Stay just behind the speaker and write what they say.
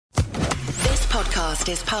podcast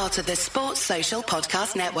is part of the Sports Social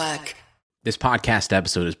Podcast Network. This podcast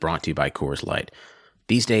episode is brought to you by Coors Light.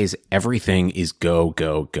 These days, everything is go,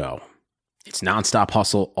 go, go. It's nonstop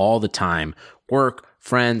hustle all the time. Work,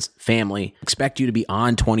 friends, family expect you to be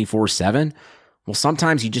on 24/7. Well,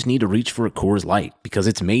 sometimes you just need to reach for a Coors Light because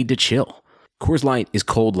it's made to chill. Coors Light is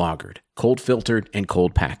cold lagered, cold filtered, and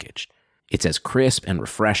cold packaged. It's as crisp and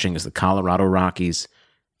refreshing as the Colorado Rockies.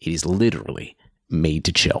 It is literally made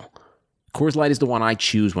to chill. Coors Light is the one I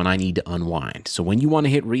choose when I need to unwind. So when you want to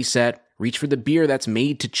hit reset, reach for the beer that's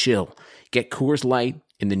made to chill. Get Coors Light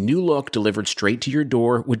in the new look delivered straight to your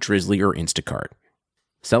door with Drizzly or Instacart.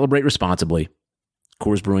 Celebrate responsibly.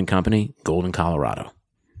 Coors Brewing Company, Golden, Colorado.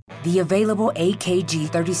 The available AKG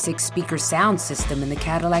 36 speaker sound system in the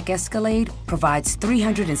Cadillac Escalade provides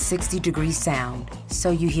 360-degree sound,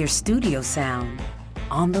 so you hear studio sound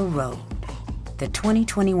on the road. The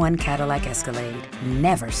 2021 Cadillac Escalade.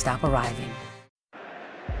 Never stop arriving.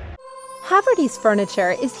 Haverty's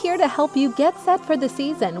Furniture is here to help you get set for the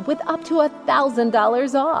season with up to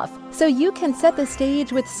 $1,000 off, so you can set the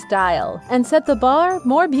stage with style and set the bar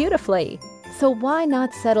more beautifully. So why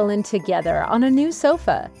not settle in together on a new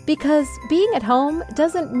sofa? Because being at home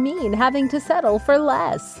doesn't mean having to settle for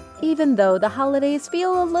less. Even though the holidays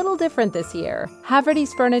feel a little different this year,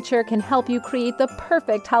 Haverty's Furniture can help you create the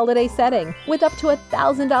perfect holiday setting with up to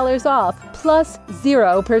 $1,000 off plus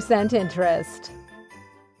 0% interest.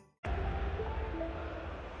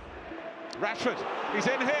 Rashford, he's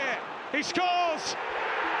in here, he scores!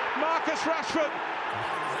 Marcus Rashford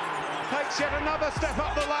takes yet another step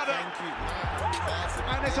up the ladder.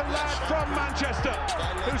 And it's a lad from Manchester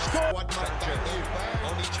who scored.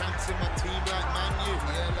 Only chance in my team like Man U.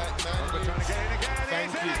 Yeah, like Man U. Trying to get in again.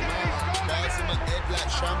 Thank you. Bars in my head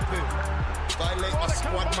like shampoo. Violate my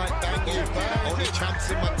squad might bang you. Only chance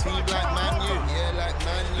in my team like Man U. Yeah, like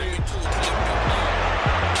Man U.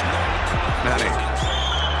 Manny.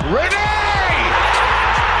 Ready!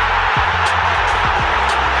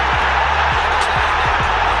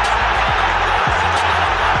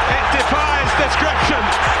 Defies description.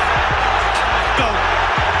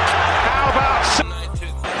 How about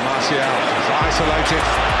Martial is isolated.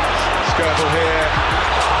 Skirtle here.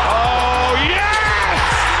 Oh yes!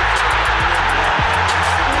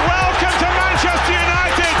 Welcome to Manchester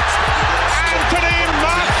United, Anthony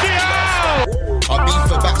Martial. I'll be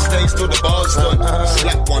for backstage till the bar's done.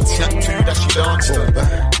 Slap one, slap two, that she danced on.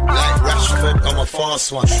 Like Rashford, I'm a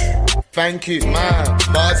fast one. Thank you, man.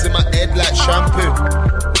 Bars in my head like shampoo.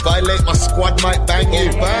 Violate my squad, might bang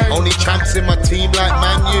you. Only champs in my team like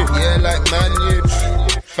Man U. Yeah, like Man U.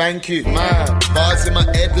 Thank you, man. Bars in my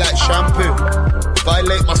head like shampoo.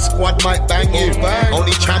 Violate my squad, might bang you.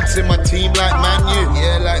 Only champs in my team like Man U.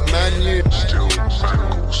 Yeah, like Man U.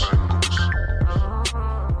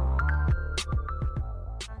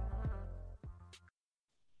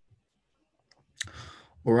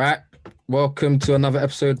 All right, welcome to another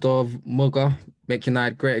episode of MUGA, Make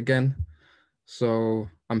United Great Again. So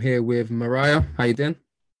I'm here with Mariah. How you doing?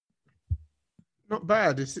 Not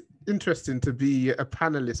bad. It's interesting to be a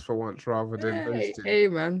panelist for once rather than hosting. Hey,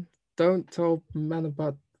 man, don't tell man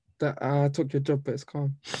about that. I took your job, but it's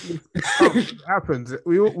calm. It happens.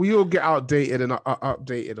 We all get outdated and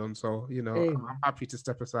updated on. So Hey. I'm happy to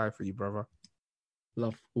step aside for you, brother.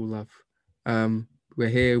 Love, all love. We're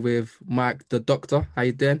here with Mike, the doctor. How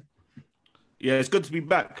you doing? Yeah, it's good to be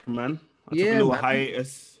back, man. I took Yeah, a little man.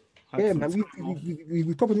 hiatus. Yeah, man,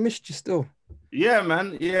 we probably missed you still. Yeah,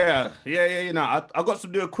 man. Yeah. You know, I got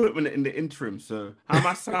some new equipment in the interim. So how am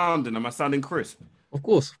I sounding? Am I sounding crisp? Of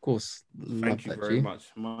course. Thank you very much.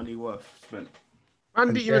 Money worth spent.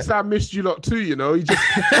 Man didn't even say I missed you lot too, You just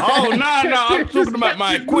Oh no, I'm talking about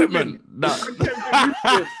my equipment. No.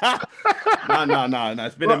 No.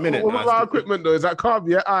 It's been a minute. What our equipment though? Is that carb?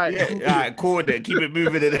 Yeah, all right. Yeah, all right, cool then. Keep it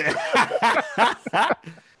moving in there.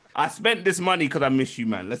 I spent this money because I miss you,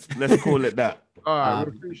 man. Let's call it that. All right,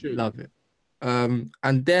 we appreciate it. Love it.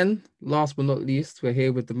 And then, last but not least, we're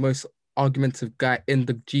here with the most argumentative guy in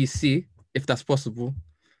the GC, if that's possible.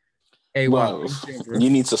 Wow, you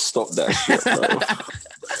need to stop that shit, bro.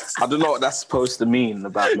 I don't know what that's supposed to mean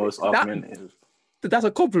about most argumentative. That's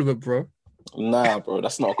a compliment, bro. Nah, bro,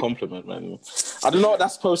 that's not a compliment, man. I don't know what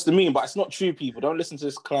that's supposed to mean, but it's not true, people. Don't listen to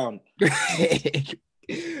this clown.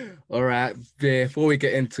 All right, before we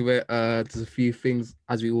get into it, there's a few things,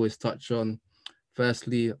 as we always touch on.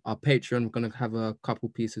 Firstly, our Patreon, we're going to have a couple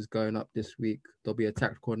pieces going up this week. There'll be a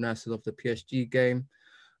tactical analysis of the PSG game.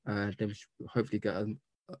 Then we should hopefully get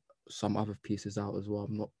some other pieces out as well.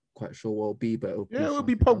 I'm not quite sure what it'll be, but it'll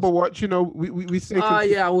be Pogba watch. We say.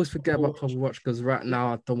 Yeah, I always forget about Pogba watch because right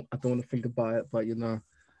now I don't want to think about it. But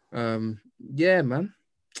yeah, man.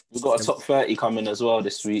 We've got a top 30 coming as well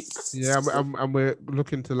this week. Yeah, and we're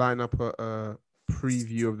looking to line up a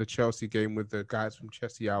preview of the Chelsea game with the guys from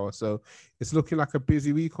Chelsea Hour. So it's looking like a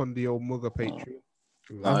busy week on the old MUGA Patreon.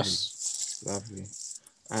 Nice. Lovely.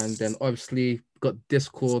 And then obviously got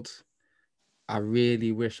Discord. I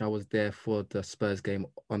really wish I was there for the Spurs game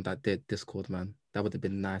on that Discord, man. That would have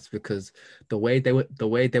been nice because the way they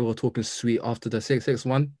were talking sweet after the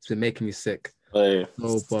 6-6-1, it's been making me sick. Hey.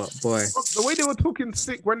 Oh, but boy, the way they were talking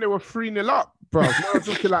sick when they were 3-0 up, bro. I was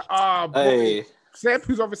looking like, boy. Hey. Sepp,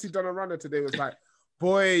 who's obviously done a runner today, was like,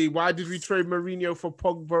 boy, why did we trade Mourinho for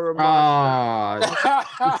Pogba?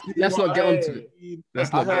 Let's not get onto it.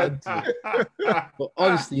 Let's not get into it. But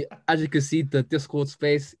honestly, as you can see, the Discord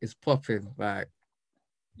space is popping. Like,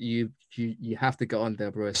 you have to get on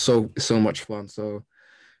there, bro. It's so much fun. So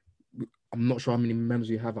I'm not sure how many members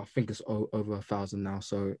you have. I think it's over 1,000 now.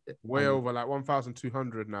 So way over, like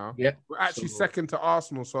 1,200 now. Yeah, we're actually second to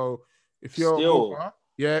Arsenal. So if you're over,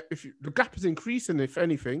 the gap is increasing, if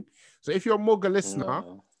anything. So if you're a MUGA listener,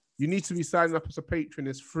 you need to be signing up as a patron.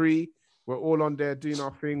 It's free. We're all on there doing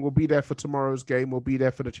our thing. We'll be there for tomorrow's game. We'll be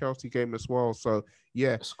there for the Chelsea game as well. So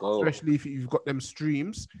yeah, especially if you've got them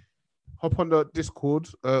streams, hop on the Discord.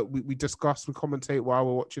 We discuss, we commentate while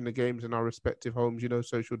we're watching the games in our respective homes,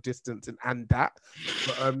 social distancing and that.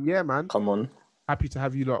 But yeah, man. Come on. Happy to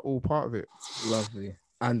have you like all part of it. Lovely.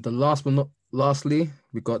 And the lastly,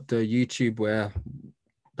 we got the YouTube where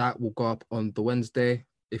that will go up on the Wednesday.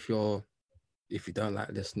 If you don't like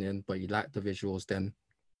listening, but you like the visuals, then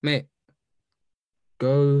mate,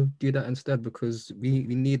 go do that instead because we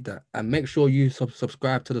need that. And make sure you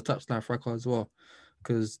subscribe to the Touchline Fracas as well,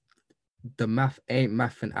 because the math ain't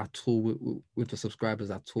mathing at all with the subscribers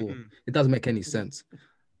at all. Mm-hmm. It doesn't make any sense.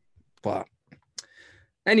 But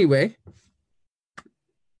anyway,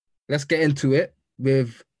 let's get into it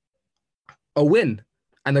with a win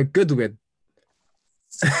and a good win.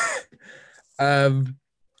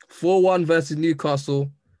 4-1 versus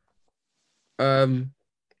Newcastle.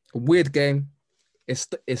 Weird game.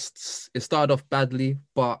 It started off badly,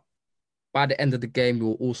 but by the end of the game, we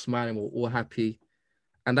were all smiling, we were all happy.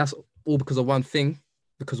 And that's all because of one thing,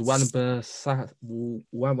 because Wan-Bissaka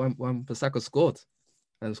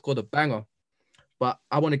scored a banger. But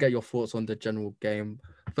I want to get your thoughts on the general game.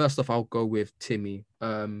 First off, I'll go with Timmy.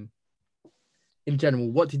 In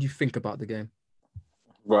general, what did you think about the game?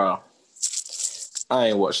 Bro, I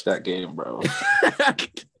ain't watched that game, bro.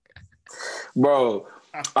 Bro,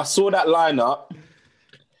 I saw that lineup.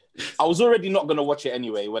 I was already not going to watch it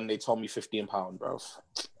anyway when they told me £15, bro.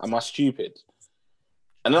 Am I stupid?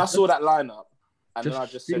 And then I saw that lineup, and then I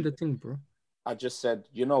just said, the thing, bro. I just said,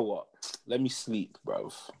 you know what? Let me sleep,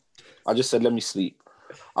 bro. I just said, let me sleep.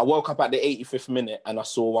 I woke up at the 85th minute and I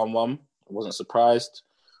saw 1-1. I wasn't surprised.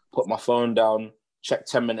 Put my phone down,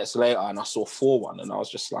 checked 10 minutes later, and I saw 4-1. And I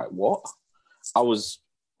was just like, what? I was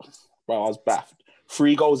baffed.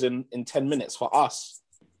 3 goals in 10 minutes for us.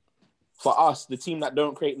 For us, the team that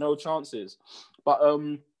don't create no chances. But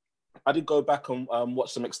I did go back and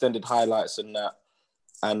watch some extended highlights and that.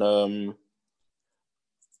 And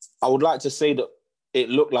I would like to say that it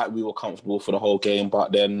looked like we were comfortable for the whole game,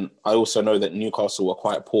 but then I also know that Newcastle were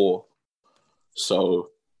quite poor.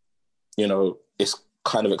 So, it's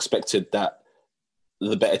kind of expected that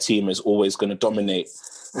the better team is always going to dominate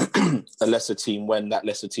a lesser team when that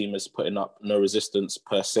lesser team is putting up no resistance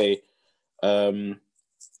per se.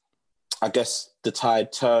 I guess the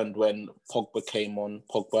tide turned when Pogba came on,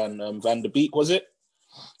 Pogba and Van der Beek, was it?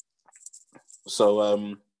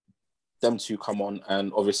 So them two come on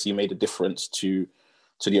and obviously made a difference to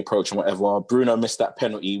the approach and whatever. Bruno missed that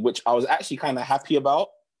penalty, which I was actually kind of happy about.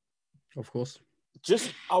 Of course.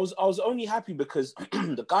 I was only happy because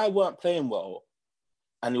the guy weren't playing well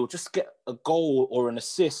and he'll just get a goal or an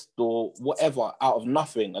assist or whatever out of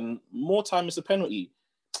nothing. And more time it's a penalty.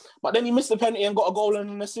 But then he missed the penalty and got a goal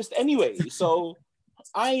and an assist anyway. So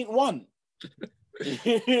I ain't won.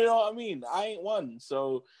 You know what I mean? I ain't won.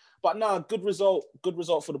 So, but nah, good result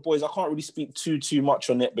for the boys. I can't really speak too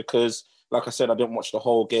much on it because, like I said, I didn't watch the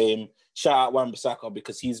whole game. Shout out Wan-Bissaka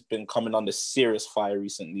because he's been coming under serious fire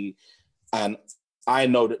recently. And I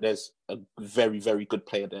know that there's a very, very good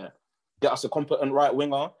player there. Get us a competent right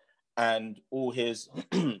winger and all his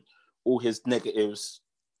negatives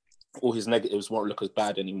won't look as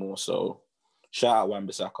bad anymore. So shout out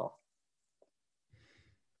Wan-Bissaka.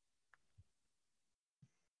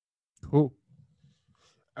 Cool.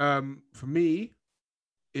 For me,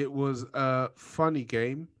 it was a funny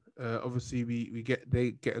game. Obviously,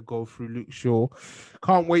 they get a goal through Luke Shaw.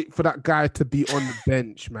 Can't wait for that guy to be on the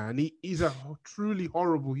bench, man. He's a truly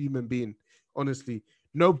horrible human being. Honestly,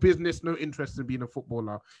 no business, no interest in being a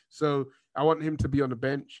footballer. So I want him to be on the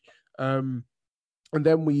bench. And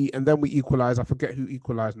then we equalize. I forget who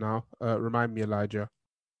equalized now. Remind me, Elijah.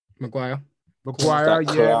 Maguire,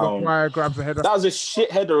 Maguire grabs a header. That was a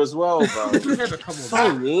shit header as well, bro. Good header, come on. So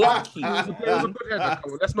lucky. It was a good header.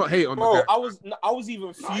 Come on. Let's not hate on bro, the guy. I was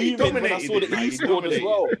even fuming when I saw that he scored as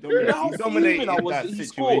well. He dominated that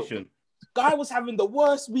situation. Guy was having the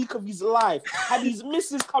worst week of his life. Had his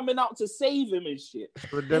missus coming out to save him and shit.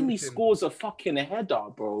 Then he scores a fucking header,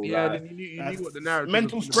 bro. Yeah, like, then you knew what the narrative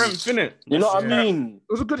mental was strength, innit? You know what I mean?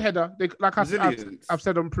 It was a good header. I've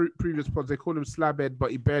said on previous pods, they call him slabhead,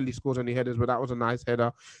 but he barely scores any headers. But that was a nice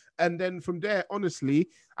header. And then from there, honestly,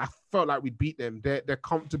 I felt like we'd beat them. They're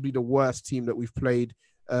comfortably the worst team that we've played,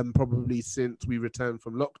 probably since we returned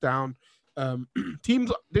from lockdown. Teams,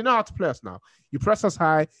 they know how to play us now. You press us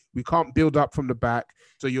high, we can't build up from the back,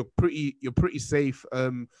 so you're pretty safe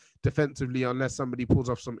defensively unless somebody pulls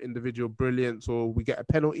off some individual brilliance or we get a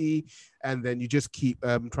penalty, and then you just keep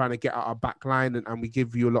trying to get out our back line and we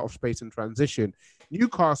give you a lot of space in transition.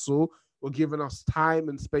 Newcastle were giving us time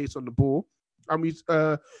and space on the ball, and we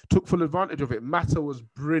took full advantage of it. Mata was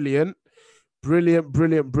brilliant. Brilliant.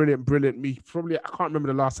 I can't remember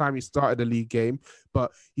the last time he started a league game,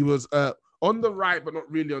 but he was on the right, but not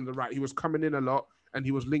really on the right. He was coming in a lot and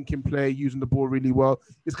he was linking play, using the ball really well.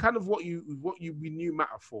 It's kind of what we knew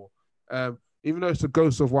Mata for. Even though it's a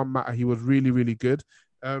ghost of one Mata, he was really, really good.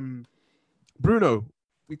 Bruno,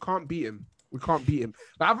 we can't beat him.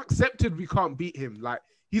 Like, I've accepted we can't beat him. Like,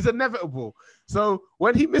 he's inevitable. So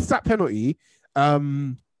when he missed that penalty,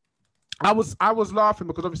 I was laughing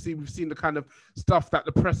because obviously we've seen the kind of stuff that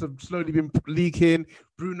the press have slowly been leaking.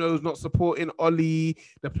 Bruno's not supporting Ollie.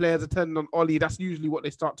 The players are turning on Ollie. That's usually what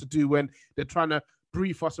they start to do when they're trying to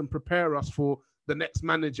brief us and prepare us for the next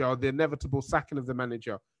manager or the inevitable sacking of the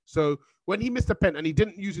manager. So when he missed a pen and he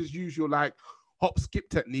didn't use his usual like hop skip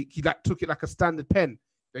technique, he like took it like a standard pen.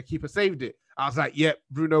 The keeper saved it. I was like, yep,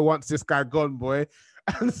 Bruno wants this guy gone, boy.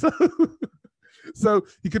 And so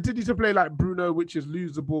he continued to play like Bruno, which is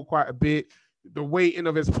lose the ball quite a bit. The weighting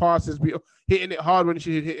of his passes, hitting it hard when he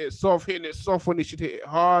should hit it soft, hitting it soft when he should hit it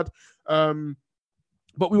hard.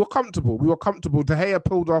 But we were comfortable. De Gea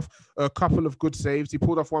pulled off a couple of good saves. He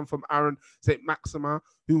pulled off one from Aaron St. Maxima,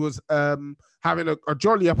 who was having a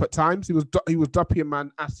jolly up at times. He was duppy a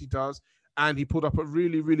man as he does. And he pulled up a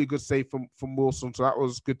really, really good save from Wilson. So that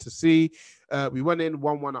was good to see. We went in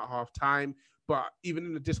 1-1 at half time. But even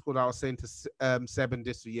in the Discord, I was saying to Seb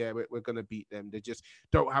this year, we're going to beat them. They just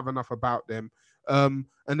don't have enough about them. And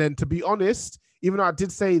then, to be honest, even though I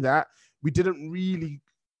did say that, we didn't really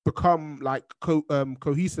become like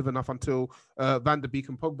cohesive enough until Van der Beek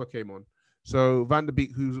and Pogba came on. So Van der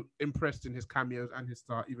Beek, who's impressed in his cameos and his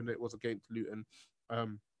start, even though it was against Luton,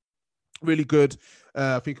 really good.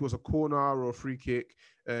 I think it was a corner or a free kick.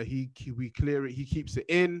 We clear it. He keeps it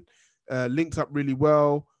in. Links up really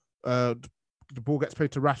well. The ball gets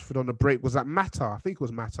played to Rashford on the break. Was that Mata? I think it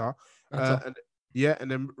was Mata. And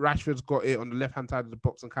then Rashford's got it on the left-hand side of the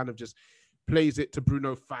box and kind of just plays it to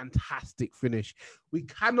Bruno. Fantastic finish. We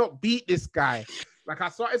cannot beat this guy. Like, I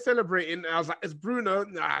started celebrating, and I was like, it's Bruno.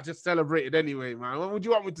 Nah, I just celebrated anyway, man. What would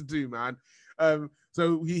you want me to do, man?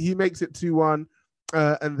 So he makes it 2-1.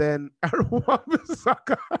 And then Aaron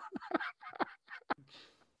Wan-Bissaka.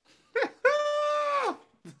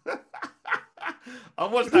 I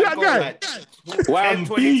watched that goal like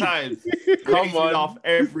 20 times. Come on, laugh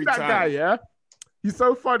every time. That guy, yeah, he's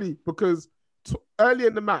so funny because early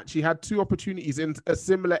in the match he had two opportunities in a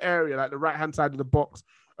similar area, like the right-hand side of the box.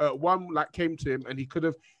 One like came to him and he could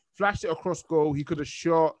have flashed it across goal. He could have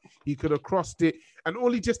shot. He could have crossed it, and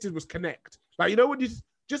all he just did was connect. Like, you know, when you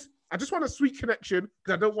I just want a sweet connection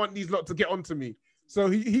because I don't want these lot to get onto me. So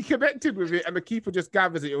he connected with it, and the keeper just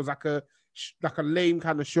gathers it. It was like a lame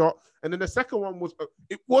kind of shot. And then the second one was,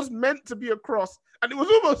 it was meant to be a cross, and it was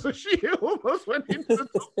almost a sheet. It almost went into the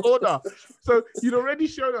top corner. So he'd already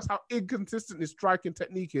shown us how inconsistent his striking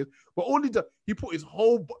technique is. But all he put his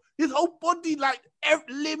whole body, like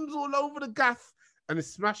limbs all over the gaff, and he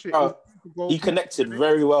smashed it. He connected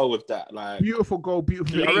very well with that. Like, beautiful goal,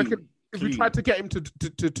 beautiful. I reckon if we tried to get him to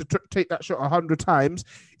take that shot 100 times,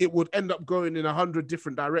 it would end up going in 100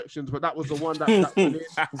 different directions. But that was the one that went in.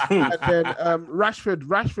 And then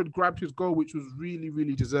Rashford grabbed his goal, which was really,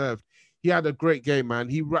 really deserved. He had a great game, man.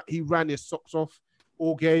 He ran his socks off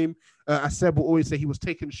all game. As Seb will always say, he was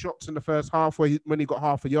taking shots in the first half when he got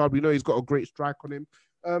half a yard. We know he's got a great strike on him.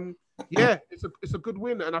 Yeah, it's a good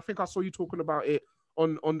win. And I think I saw you talking about it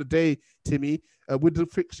on the day, Timmy. With the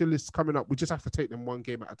fixture list coming up, we just have to take them one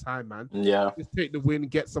game at a time, man. Yeah. Just take the win,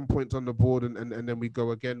 get some points on the board, and then we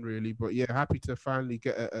go again, really. But yeah, happy to finally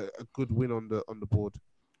get a good win on the board.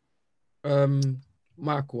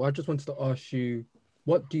 Michael, I just wanted to ask you,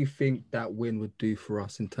 what do you think that win would do for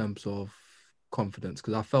us in terms of confidence?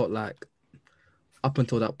 Because I felt like up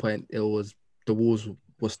until that point, the walls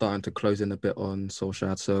were starting to close in a bit on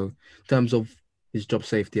Solskjaer. So in terms of his job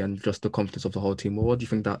safety and just the confidence of the whole team, what do you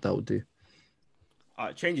think that would do?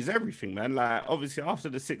 It changes everything, man. Like, obviously, after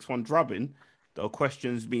the 6-1 drubbing, there were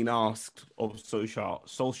questions being asked of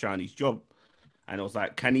Solskjaer and his job. And it was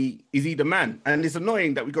like, is he the man? And it's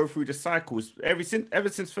annoying that we go through the cycles. Ever since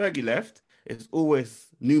Fergie left, it's always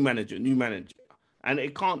new manager. And we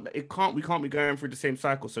can't be going through the same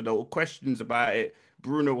cycle. So there were questions about it.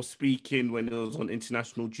 Bruno was speaking when he was on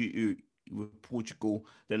international duty with Portugal.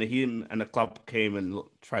 Then him and the club came and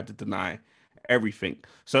tried to deny everything.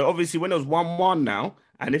 So obviously when it was 1-1 now,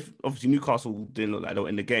 and if obviously Newcastle didn't look like they were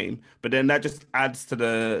in the game, but then that just adds to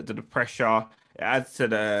the pressure. It adds to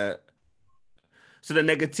the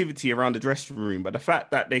negativity around the dressing room. But the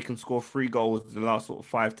fact that they can score 3 goals in the last sort of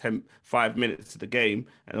 5 minutes of the game,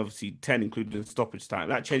 and obviously 10 including stoppage time,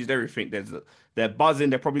 that changed everything. They're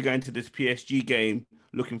buzzing. They're probably going to this PSG game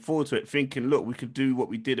looking forward to it, thinking, look, we could do what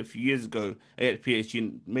we did a few years ago at PSG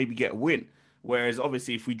and maybe get a win. Whereas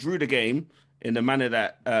obviously if we drew the game in the manner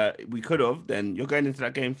that we could have, then you're going into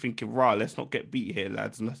that game thinking, right, let's not get beat here,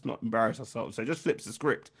 lads, and let's not embarrass ourselves. So it just flips the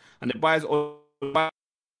script. And it buys all...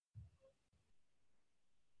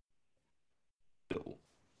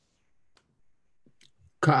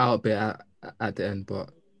 Cut out a bit at the end,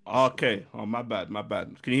 but... Okay. Oh, my bad.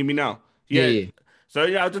 Can you hear me now? Yeah. So,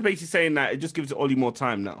 yeah, I was just basically saying that it just gives Ollie more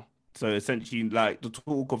time now. So, essentially, like, the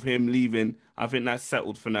talk of him leaving, I think that's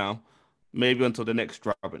settled for now. Maybe until the next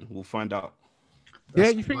drubbing. We'll find out.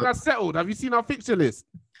 You think that's settled? Have you seen our fixture list?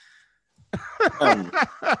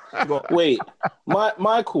 Wait,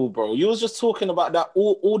 Michael, bro, you was just talking about that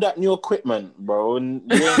all that new equipment, bro, and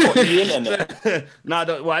you ain't got the internet.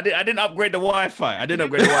 I didn't upgrade the Wi-Fi. I mean,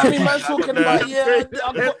 man's talking about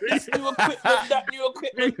I got this new equipment, that new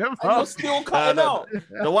equipment, and you're still cutting out. The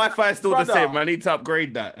Wi-Fi is still the same. I need to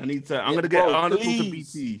upgrade that. I'm gonna talk to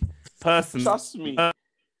BT person. Trust me. All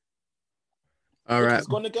right, it's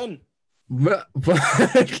gone again. Nah,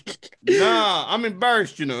 I'm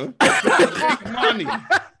embarrassed, you know. Big money.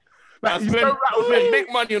 I spent big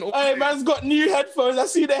money on. Hey, man's got new headphones. I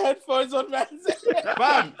see the headphones on, man.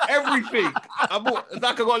 Bam, everything. I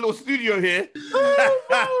got a little studio here.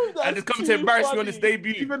 I just come to embarrass me on this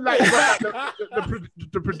debut. Even like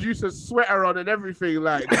the producer's sweater on and everything,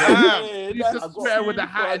 like producer's sweater with the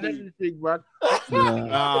hat and everything, man.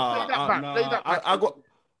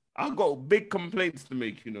 I got big complaints to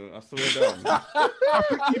make, you know. I swear down. I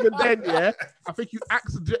think even then, I think you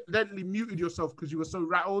accidentally muted yourself because you were so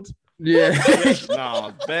rattled. Yeah.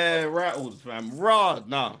 Nah, bare rattled, fam.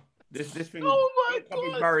 Nah. This thing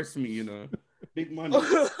embarrassed me, you know. Big money.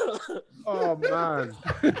 Oh man.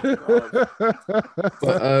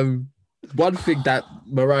 But one thing that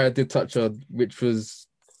Mariah did touch on, which was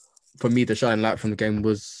for me the shining light from the game,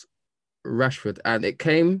 was Rashford, and it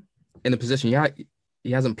came in a position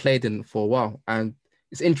he hasn't played in for a while. And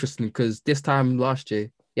it's interesting because this time last year,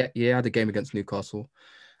 he had a game against Newcastle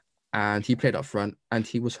and he played up front and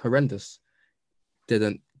he was horrendous.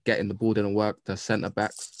 Didn't get in the ball, didn't work, the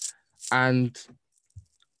centre-backs. And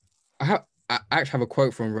I actually have a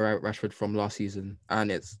quote from Rashford from last season. And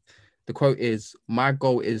the quote is, "My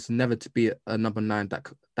goal is never to be a number 9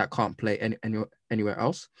 that can't play anywhere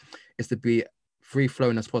else. It's to be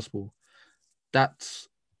free-flowing as possible. That's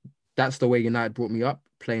the way United brought me up,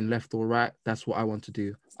 playing left or right. That's what I want to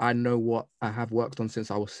do. I know what I have worked on since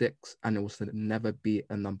I was 6, and it was to never be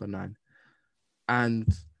a number 9.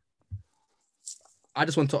 And I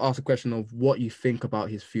just want to ask a question of what you think about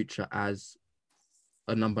his future as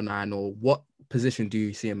a number 9, or what position do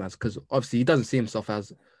you see him as? Because obviously he doesn't see himself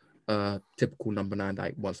as a typical number 9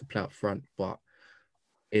 that wants to play up front, but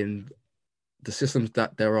in the systems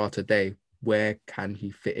that there are today, where can he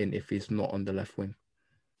fit in if he's not on the left wing?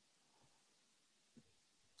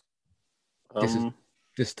 This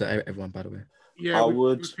is to everyone, by the way. Yeah, I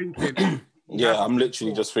would. Yeah, I'm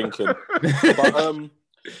literally just thinking. But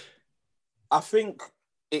I think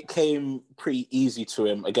it came pretty easy to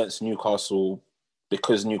him against Newcastle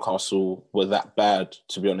because Newcastle were that bad,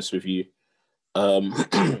 to be honest with you.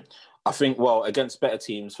 I think, against better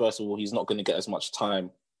teams, first of all, he's not going to get as much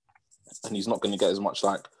time and he's not going to get as much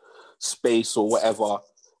like space or whatever,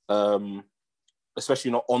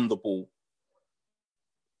 especially not on the ball.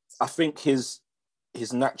 I think his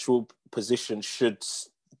his natural position should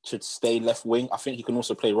stay left wing. I think he can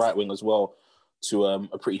also play right wing as well to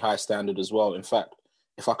a pretty high standard as well. In fact,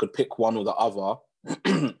 if I could pick one or the other,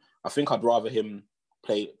 I think I'd rather him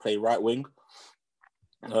play right wing.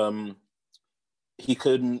 He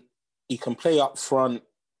can play up front,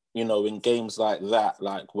 you know, in games like that,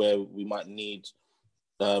 like where we might need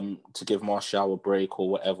to give Martial a break or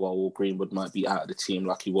whatever, or Greenwood might be out of the team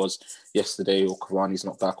like he was yesterday, or Cavani's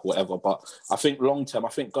not back or whatever. But I think long term, I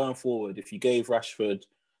think going forward, if you gave Rashford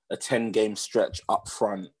a 10-game stretch up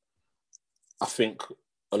front, I think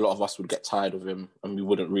a lot of us would get tired of him and we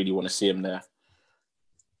wouldn't really want to see him there.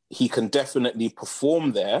 He can definitely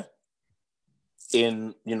perform there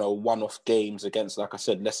in, you know, one-off games against, like I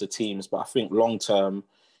said, lesser teams. But I think long term,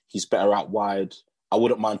 he's better out wide. I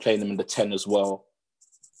wouldn't mind playing him in the 10 as well.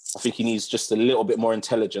 I think he needs just a little bit more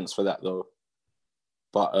intelligence for that, though.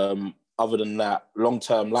 But other than that, long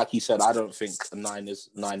term, like he said, I don't think a 9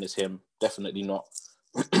 is him. Definitely not.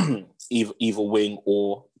 either wing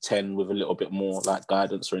or 10 with a little bit more like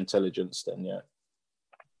guidance or intelligence. Then yeah.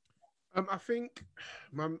 I think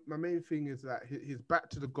my main thing is that his back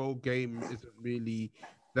to the goal game isn't really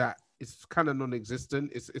that. It's kind of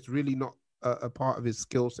non-existent. It's really not a part of his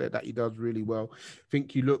skill set that he does really well. I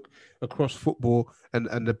think you look across football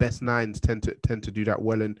and the best 9s tend to do that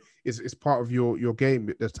well, and it's part of your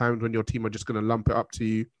game. There's times when your team are just going to lump it up to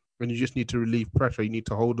you, and you just need to relieve pressure. You need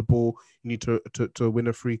to hold the ball. You need to win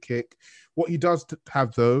a free kick. What he does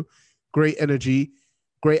have, though, great energy,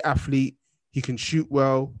 great athlete. He can shoot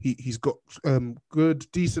well. He's got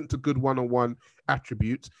decent to good one-on-one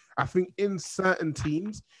attributes. I think in certain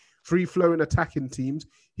teams, free-flowing attacking teams,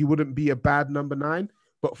 he wouldn't be a bad number 9.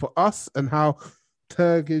 But for us and how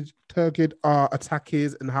turgid our attack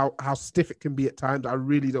is and how stiff it can be at times, I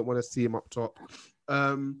really don't want to see him up top.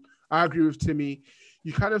 I agree with Timmy.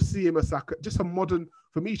 You kind of see him as like just a modern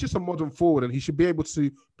forward, and he should be able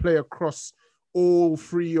to play across all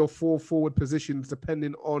 3 or 4 forward positions,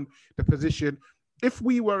 depending on the position. If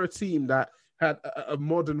we were a team that had a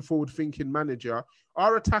modern forward-thinking manager,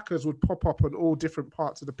 our attackers would pop up on all different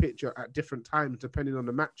parts of the pitch at different times, depending on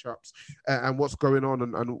the matchups and what's going on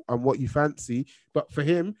and what you fancy. But for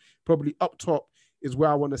him, probably up top is where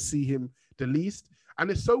I want to see him the least. And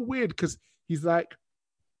it's so weird because he's like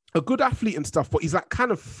a good athlete and stuff, but he's like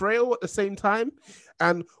kind of frail at the same time.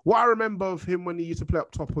 And what I remember of him when he used to play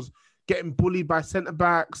up top was getting bullied by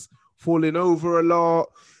centre-backs, falling over a lot,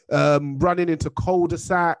 running into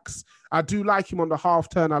cul-de-sacs. I do like him on the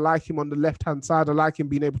half-turn. I like him on the left-hand side. I like him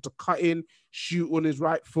being able to cut in, shoot on his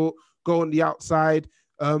right foot, go on the outside.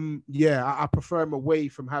 I prefer him away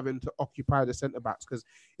from having to occupy the centre-backs because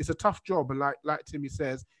it's a tough job. And like Timmy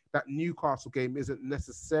says, that Newcastle game isn't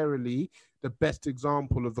necessarily the best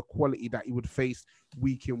example of the quality that he would face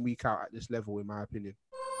week in, week out at this level, in my opinion.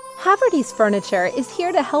 Haverty's Furniture is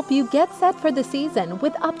here to help you get set for the season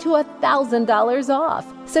with up to $1,000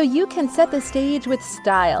 off, so you can set the stage with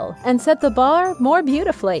style and set the bar more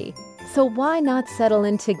beautifully. So why not settle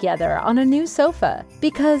in together on a new sofa?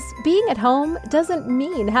 Because being at home doesn't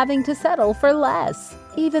mean having to settle for less.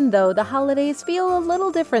 Even though the holidays feel a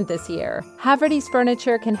little different this year, Haverty's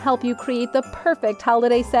Furniture can help you create the perfect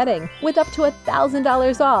holiday setting with up to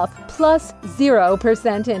 $1,000 off plus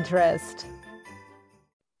 0% interest.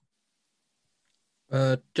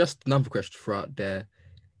 Just another question for out there.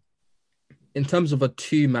 In terms of a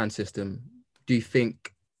 2-man system, do you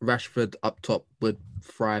think Rashford up top would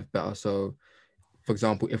thrive better? So, for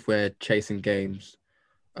example, if we're chasing games,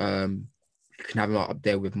 you can have him up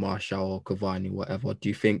there with Martial or Cavani, whatever. Do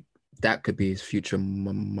you think that could be his future,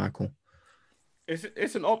 Michael?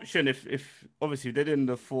 It's an option if obviously they're in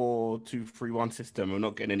the 4-2-3-1 system. We're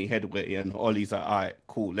not getting any headway, and Ollie's like, all right,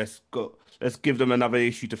 cool, let's go. Let's give them another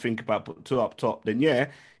issue to think about. Put 2 up top. Then yeah,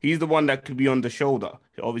 he's the one that could be on the shoulder.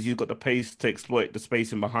 Obviously, he's got the pace to exploit the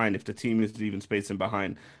spacing behind if the team is leaving spacing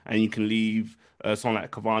behind, and you can leave someone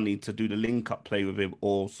like Cavani to do the link-up play with him,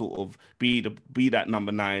 or sort of be that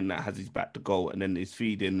number 9 that has his back to goal, and then is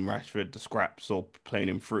feeding Rashford the scraps or playing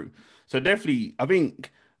him through. So definitely, I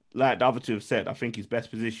think, like the other two have said, I think his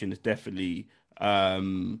best position is definitely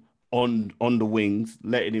on the wings,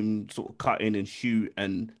 letting him sort of cut in and shoot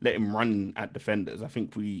and let him run at defenders. I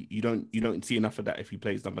think you don't see enough of that if he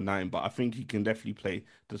plays number 9, but I think he can definitely play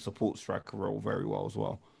the support striker role very well as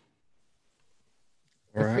well.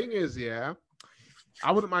 The thing is, yeah,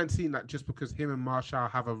 I wouldn't mind seeing that just because him and Martial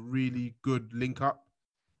have a really good link up.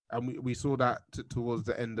 And we saw that towards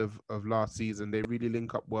the end of last season. They really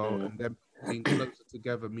link up well, and them being closer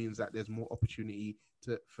together means that there's more opportunity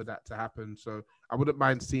for that to happen. So I wouldn't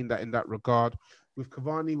mind seeing that in that regard. With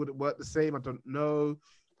Cavani, would it work the same? I don't know.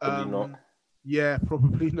 Probably not. Yeah,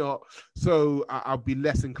 probably not. So I'll be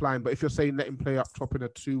less inclined. But if you're saying let him play up top in a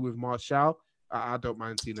 2 with Martial, I don't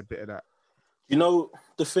mind seeing a bit of that. You know,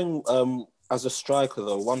 the thing, as a striker,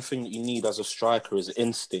 though, one thing that you need as a striker is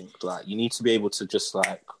instinct. Like, you need to be able to just,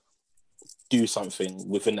 like, do something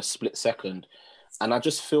within a split second. And I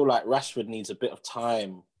just feel like Rashford needs a bit of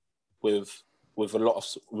time with a lot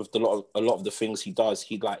of the things he does.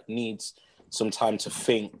 He, like, needs some time to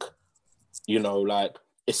think, you know, like,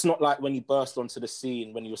 it's not like when he burst onto the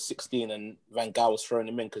scene when he was 16 and Van Gaal was throwing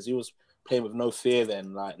him in, because he was playing with no fear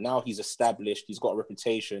then. Like, now he's established, he's got a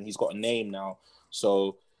reputation, he's got a name now.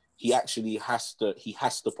 So he actually has to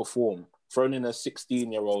perform. Throwing in a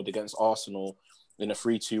 16-year-old against Arsenal in a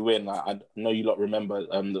 3-2 win, like, I know you lot remember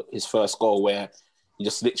his first goal where he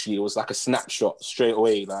just literally, it was like a snapshot straight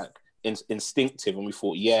away, like instinctive, and we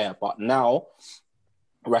thought, yeah. But now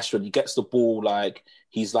Rashford, he gets the ball, like,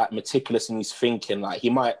 he's like meticulous in his thinking. Like,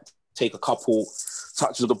 he might take a couple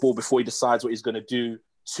touches of the ball before he decides what he's going to do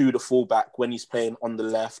to the fullback when he's playing on the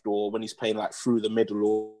left, or when he's playing like through the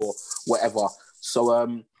middle or whatever.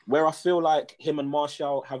 So where I feel like him and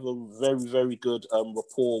Martial have a very, very good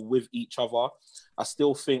rapport with each other, I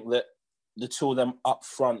still think that the two of them up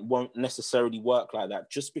front won't necessarily work like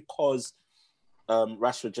that, just because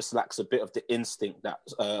Rashford just lacks a bit of the instinct that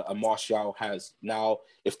a Martial has. Now,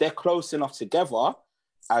 if they're close enough together,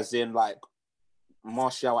 as in like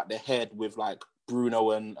Martial at the head with like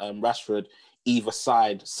Bruno and Rashford either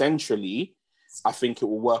side centrally, I think it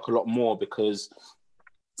will work a lot more, because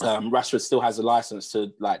Rashford still has a license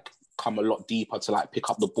to like come a lot deeper, to like pick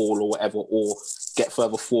up the ball or whatever, or get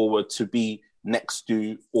further forward to be next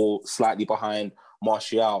to or slightly behind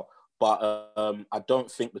Martial. But I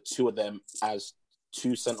don't think the two of them as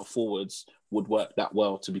two centre forwards would work that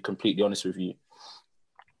well, to be completely honest with you.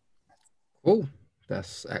 Oh,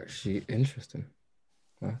 that's actually interesting.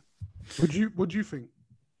 Yeah. What do you think?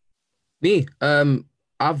 Me,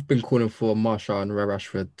 I've been calling for Martial and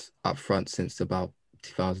Rashford up front since about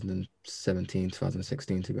 2017,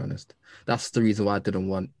 2016, to be honest. That's the reason why I didn't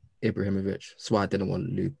want Ibrahimovic. That's why I didn't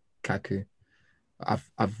want Lukaku.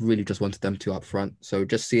 I've really just wanted them two up front. So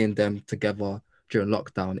just seeing them together during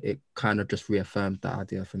lockdown, it kind of just reaffirmed that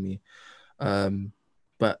idea for me.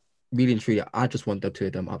 But really and truly, I just want the two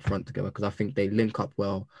of them up front together, because I think they link up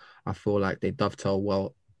well. I feel like they dovetail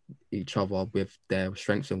well each other with their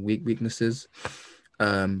strengths and weaknesses.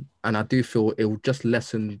 And I do feel it will just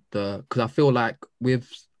lessen because I feel like with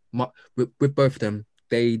both of them,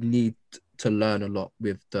 they need to learn a lot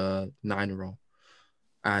with the 9-year-old.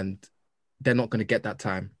 And they're not going to get that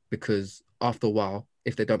time, because after a while,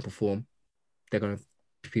 if they don't perform,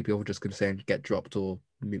 people are just going to say get dropped or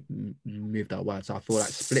moved out wide. So I feel like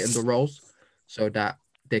splitting the roles so that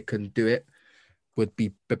they can do it would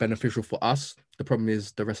be beneficial for us. The problem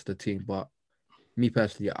is the rest of the team. But me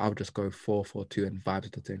personally, I would just go 4-4-2 and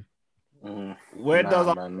vibes the team. Where does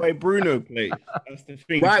our Bruno play? That's the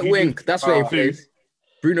thing. Right wing. That's where he plays.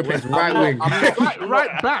 Bruno plays right wing.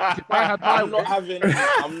 Right back. I'm not having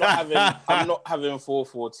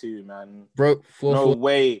 4-4-2, man. Bro, 4-4. No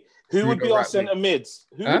way. Who would be our centre mids?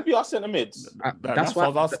 Would be our centre mids? That's what I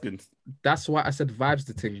was asking. That's why I said vibes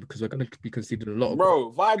the thing, because we're going to be conceding a lot.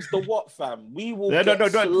 Bro, vibes the what, fam? We will get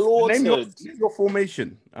slaughtered. Name your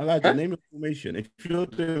formation. I like to name your formation. If you're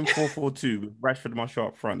doing 4-4-2 with Rashford, Martial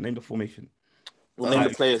up front, name the formation. We'll name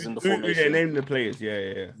the players in the formation. Yeah, name the players.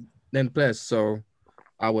 Yeah. Name the players. So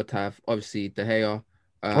I would have, obviously, De Gea.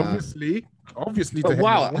 Obviously.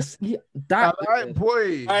 Wow, that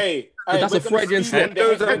boy. Hey, that's a Freudian slip.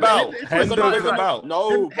 Hendo's about.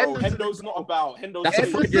 No, bro. Hendo's not about. That's a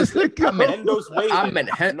Freudian slip. I meant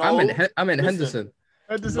Henderson.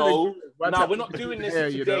 No, we're not doing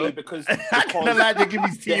this today because Elijah give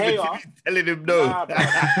his team telling him no. De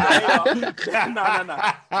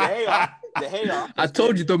Gea. I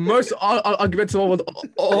told you the most argumentative one was De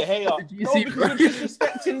Gea. No, because you're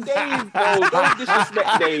disrespecting Dave, bro. Don't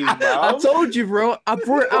disrespect Dave, bro. I told you, bro. I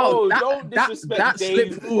brought it out. Don't disrespect that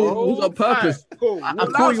Dave, slip bro. was on purpose. I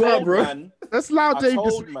call you out, bro. Man. Let's allow Dave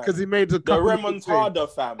this week because he made the remontada,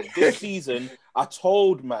 fam. This season, I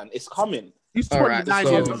told, man, it's coming. He's 29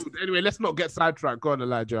 years old. Anyway, let's not get sidetracked. Go on,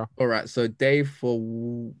 Elijah. All right, so Dave for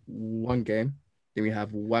one game. Then we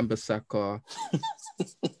have Wan-Bissaka,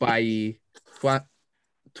 Bailly,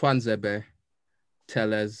 Twanzebe,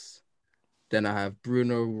 Telles. Then I have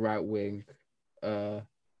Bruno right wing,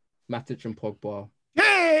 Matic and Pogba.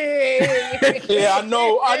 Hey! Yeah, I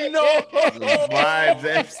know. Vibes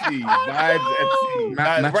FC.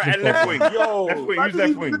 Right and left wing. Yo, who's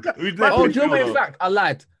left wing? Oh, do you know what? In fact, I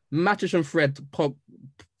lied. Matic and Fred,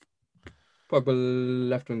 Pogba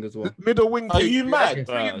left wing as well. Middle wing. Are you mad?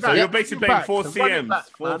 So you're basically playing four CMs.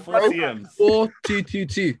 Four CMs.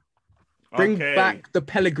 4-2-2-2. Bring back the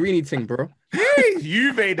Pellegrini thing, bro.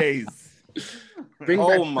 Juve days.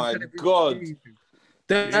 Oh my God.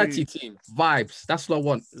 Dirty team vibes. That's what I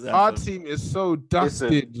want. Our team is so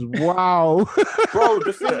dusted. Wow. Bro,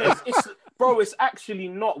 the thing is, it's actually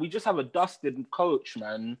not. We just have a dusted coach,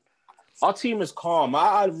 man. Our team is calm.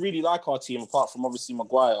 I really like our team, apart from obviously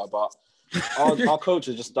Maguire, but our coach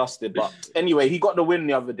is just dusted. But anyway, he got the win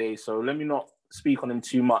the other day, so let me not speak on him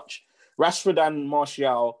too much. Rashford and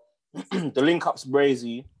Martial, the link-up's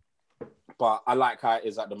brazy, but I like how it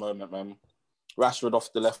is at the moment, man. Rashford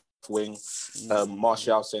off the left wing,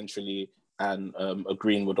 Martial centrally, and a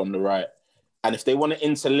Greenwood on the right. And if they want to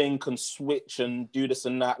interlink and switch and do this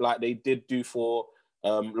and that, like they did do for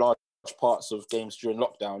large parts of games during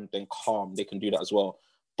lockdown, then calm, they can do that as well.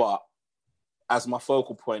 But as my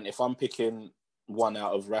focal point, if I'm picking one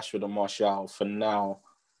out of Rashford and Martial for now,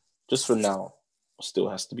 just for now, still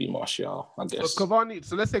has to be Martial, I guess. So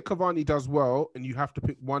let's say Cavani does well, and you have to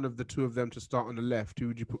pick one of the two of them to start on the left. Who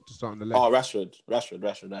would you pick to start on the left? Oh, Rashford.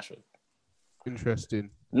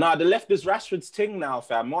 Interesting. Nah, the left is Rashford's thing now,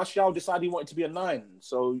 fam. Martial decided he wanted to be a 9.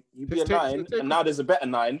 So you be a 9, and now there's a better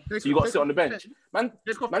 9, so you got to sit on the bench. Man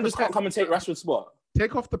just can't come and take Rashford's spot.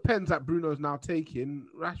 Take off the pens that Bruno's now taking.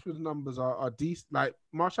 Rashford's numbers are decent. Like,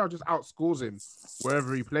 Martial just outscores him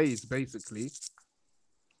wherever he plays, basically.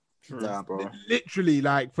 Nah, bro. Literally,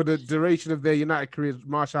 like, for the duration of their United careers,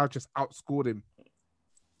 Martial just outscored him.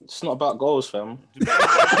 It's not about goals, fam. He's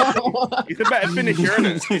a better finisher, isn't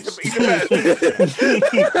it? He's a better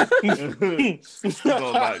finisher. It's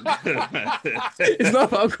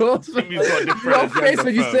not about goals. Your face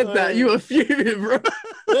when you said that, you were fuming, bro.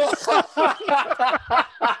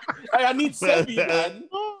 Hey, I need Sebi, man.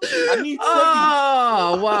 I need Sebi.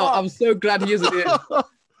 Oh, wow. I'm so glad he isn't here.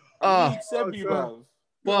 I need Sebi, man.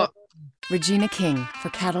 But Regina King for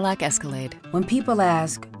Cadillac Escalade. When people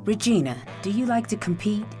ask, Regina, do you like to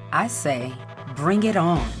compete? I say, bring it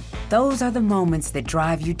on. Those are the moments that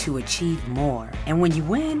drive you to achieve more. And when you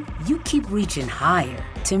win, you keep reaching higher.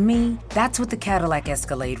 To me, that's what the Cadillac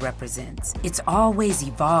Escalade represents. It's always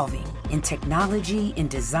evolving in technology, in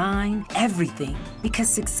design, everything. Because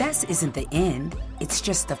success isn't the end, it's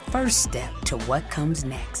just the first step to what comes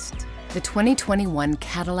next. The 2021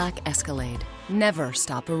 Cadillac Escalade. Never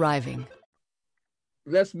stop arriving.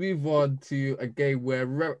 Let's move on to a game where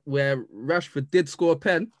Rashford did score a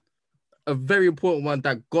pen, a very important one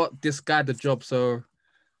that got this guy the job. So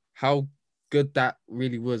how good that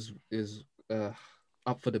really was is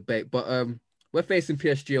up for debate. But we're facing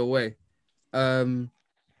PSG away.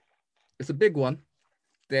 It's a big one.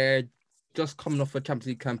 They're just coming off a Champions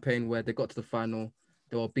League campaign where they got to the final.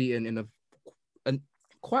 They were beaten in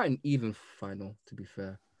quite an even final, to be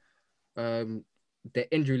fair. Their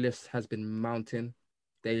injury list has been mounting.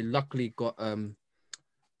 They luckily got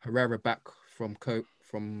Herrera back from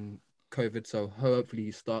COVID, so hopefully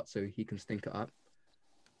he starts so he can stink it up.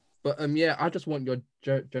 But yeah, I just want your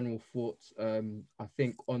general thoughts. I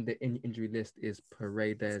think on the injury list is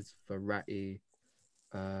Paredes, Verratti,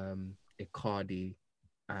 Icardi,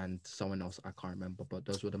 and someone else I can't remember. But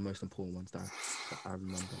those were the most important ones that I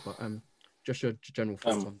remember. But just your general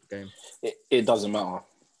thoughts on the game. It doesn't matter.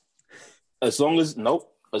 As long as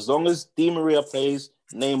Di Maria plays,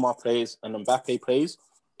 Neymar plays, and Mbappe plays,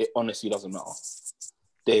 it honestly doesn't matter.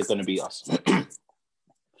 They're going to beat us.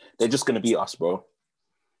 They're just going to beat us, bro.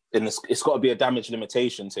 And it's got to be a damage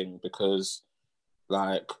limitation thing because,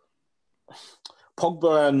 like,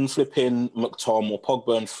 Pogba and flipping McTom or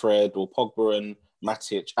Pogba and Fred or Pogba and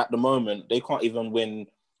Matic, at the moment, they can't even win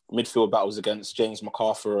midfield battles against James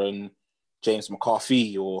McArthur and James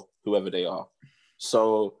McCarthy or whoever they are.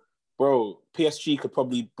 So, bro, PSG could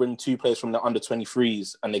probably bring 2 players from the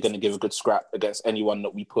under-23s and they're going to give a good scrap against anyone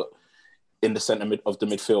that we put in the centre of the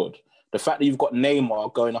midfield. The fact that you've got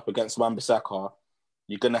Neymar going up against Wan-Bissaka,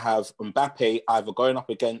 you're going to have Mbappe either going up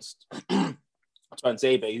against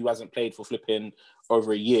Tuanzebe, who hasn't played for flipping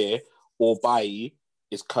over a year, or Bailly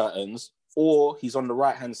is curtains, or he's on the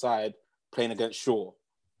right-hand side playing against Shaw.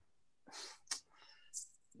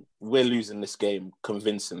 We're losing this game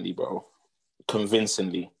convincingly, bro.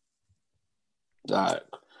 Convincingly. Like,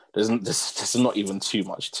 there's not even too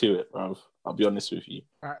much to it, bro. I'll be honest with you.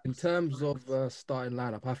 In terms of starting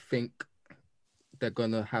lineup, I think they're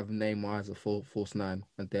gonna have Neymar as a false nine,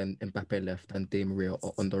 and then Mbappe left and Di Maria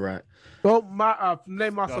on the right. Don't matter.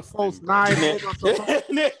 Neymar's a false nine.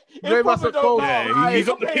 Neymar's a false nine. He's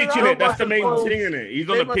on the pitch, innit? That's the main thing, innit? He's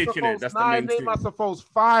on the pitch, innit? That's the main thing. Neymar's a false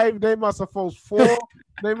 5. Neymar's a false 4.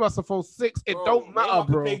 Neymar's a false 6. It don't matter,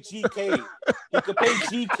 bro. He could play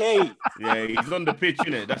GK. Yeah, he's on the pitch,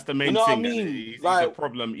 innit? That's the main You know thing. what I mean? He's a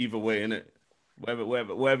problem either way, innit?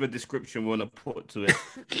 Whatever description we want to put to it,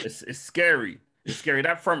 it's scary. It's scary.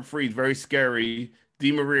 That front three is very scary.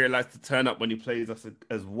 Di Maria likes to turn up when he plays us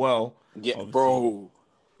as well. Yeah, obviously. bro.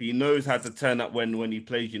 He knows how to turn up when he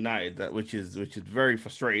plays United, which is very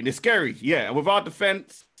frustrating. It's scary, yeah. And with our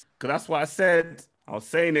defense, because that's what I was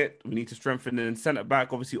saying it. We need to strengthen in centre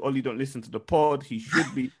back. Obviously, Ollie don't listen to the pod. He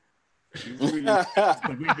should be.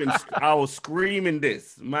 I was screaming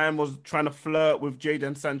this. Man was trying to flirt with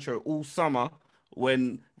Jadon Sancho all summer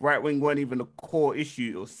when right wing weren't even a core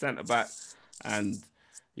issue. It was centre back, and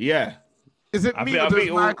yeah. Is it me or does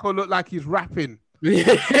Michael look like he's rapping?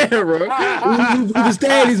 Yeah, bro. He was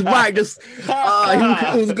there in his mic, just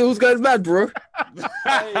he was going mad, bro.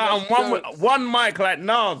 one mic like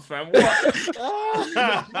Nas, fam. What?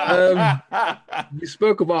 We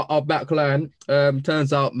spoke about our back line.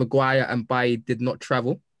 Turns out Maguire and Bailly did not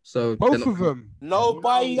travel, so both of them. No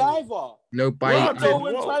Bailly either. No Bailly.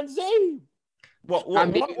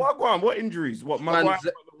 What injuries? What Maguire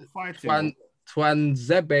fighting?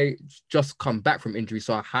 Twanzebe just come back from injury,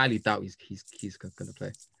 so I highly doubt he's gonna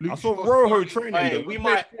play. I saw Rojo training. Hey, we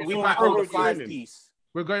might hold a 5-piece.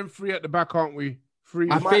 We're going 3 at the back, aren't we? 3.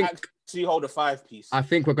 I think actually hold a 5-piece. I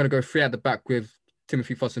think we're gonna go 3 at the back with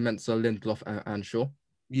Timothy Fosu-Mensah, Lindelof, and Shaw.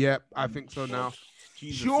 Yep, I think so now.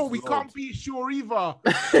 Sure, we can't beat Sure either.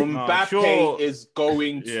 Mbappe is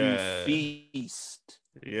going to feast.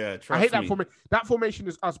 Yeah, I hate that formation. That formation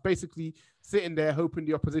is us basically sitting there hoping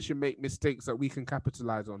the opposition make mistakes that we can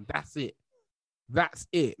capitalize on. That's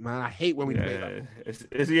it, man. I hate when we play that. It's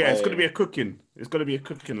going to be a cooking. It's going to be a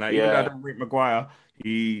cooking. Like even though I don't rate Maguire,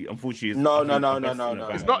 he unfortunately is. No.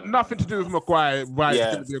 It's not nothing to do with Maguire. Right?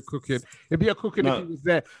 It's going to be a cooking. It'd be a cooking if he was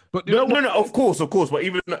there. But no. Of course. But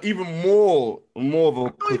even more of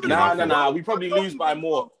a cooking. Nah. We probably lose by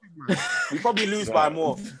more. We probably lose by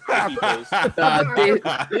more. This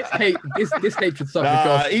hatred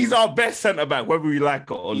sucks. He's our best centre back, whether we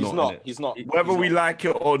like it or not. He's not. Whether we like it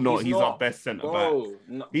or not, he's our best centre back.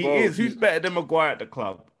 He is. Who's better than Maguire at the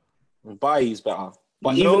club? Bailly's better.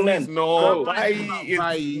 But no, even then, he's not.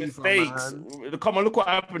 Bailly is mistakes. Come on, look what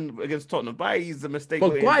happened against Tottenham. Bailly's a mistake.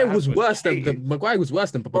 Maguire was worse than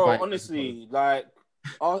Bro, honestly, like.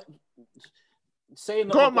 Saying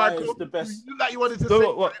that Maguire is the best. You like you wanted to say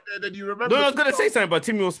what? Then you remember. No, I was going to say something, but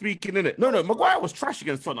Timmy was speaking in it. No, Maguire was trash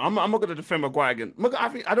against Tottenham. I'm not going to defend Maguire again.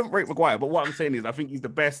 I don't rate Maguire, but what I'm saying is I think he's the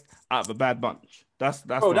best out of a bad bunch. That's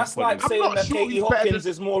like saying that Katie Hopkins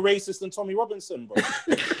is more racist than Tommy Robinson, bro.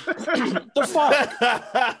 The fuck?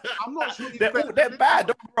 I'm not sure they're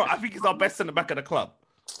bad, bro. I think he's our best centre back of the club.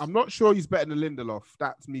 I'm not sure he's better than Lindelof.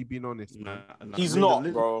 That's me being honest. Nah, he's not,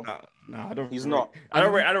 bro. I don't. He's not. I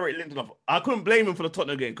don't rate Lindelof. I couldn't blame him for the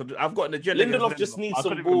Tottenham game because I've got an agenda. Lindelof just needs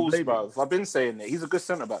some balls, bro. I've been saying it. He's a good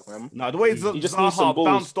centre back, man. No, the way he just needs some balls.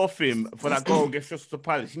 Bounced off him for that goal against Crystal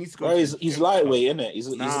Palace. He needs to go. Bro, he's lightweight, isn't it? He's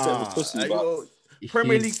a bit of a pussy, but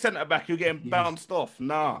Premier League centre back, you're getting bounced off.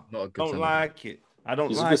 Nah, don't like it. I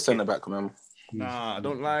don't like it. He's a good centre back, man. Nah, I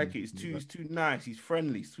don't like it. He's too nice. He's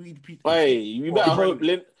friendly, sweet people. Hey, you better hope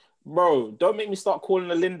Bro, don't make me start calling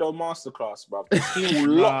the Lindo masterclass, bro. He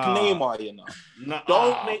will lock Neymar, you know.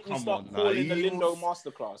 Don't make me start calling the Lindo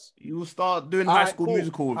masterclass. You will start doing High School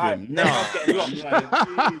Musical with him. No.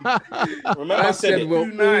 Remember I said it. We're all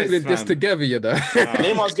in this together, you know.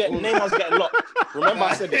 Neymar's getting locked. Remember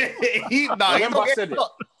I said it. Remember I said it.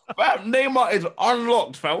 Fam, Neymar is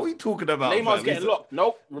unlocked, fam. What are you talking about? Neymar's getting locked.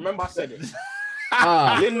 Nope. Remember I said it.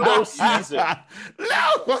 Lindo season.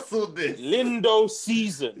 Now what's all this? Lindo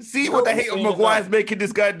season. See what the hate of Maguire's making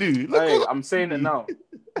this guy do. I'm saying it now.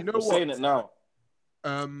 You know what? Saying it now.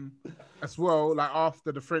 As well, like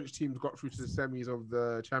after the French teams got through to the semis of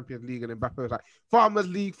the Champions League and Mbappe was like, Farmers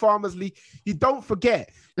League. You don't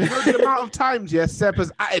forget. You know the amount of times, Seb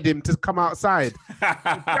has added him to come outside.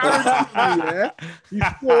 He's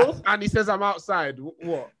fourth and he says, I'm outside.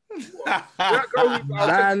 What?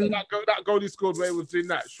 That goal he scored where he was doing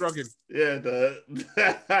that, shrugging. Yeah,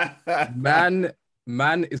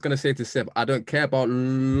 Man is gonna say to Seb, I don't care about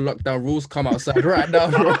lockdown rules. Come outside right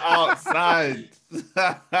now, bro. Outside.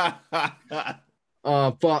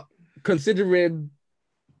 But considering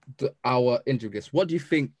our injury list, what do you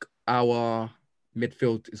think our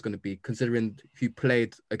midfield is going to be? Considering who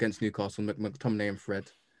played against Newcastle, McTominay and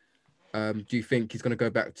Fred. Do you think he's going to go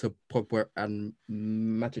back to Pogba and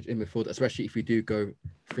Matic in midfield, especially if we do go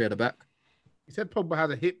 3 at the back? He said Pogba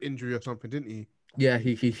had a hip injury or something, didn't he? Yeah,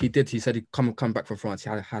 he did. He said he'd come back from France. He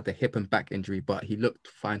had a hip and back injury, but he looked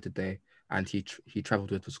fine today, and he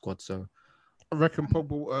travelled with the squad. So I reckon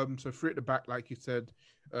Pogba. So 3 at the back, like you said,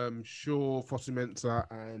 Shaw, Fosu-Mensah,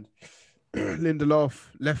 and Lindelof.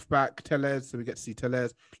 Left back, Tellez. So we get to see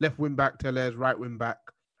Tellez. Left wing back, Tellez. Right wing back,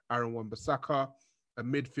 Aaron Wan-Bissaka. A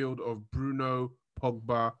midfield of Bruno,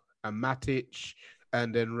 Pogba, and Matic,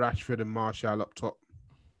 and then Rashford and Martial up top.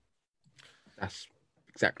 that's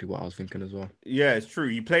exactly what I was thinking as well. Yeah, it's true.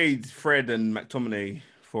 He played Fred and McTominay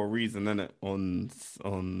for a reason, innit,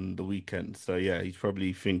 on the weekend. So yeah, he's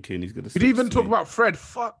probably thinking he's gonna. Did he even talk about Fred?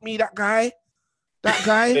 Fuck me, that guy. That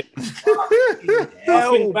guy. I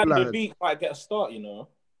think Van der Beek might get a start, you know.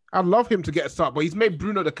 I'd love him to get a start, but he's made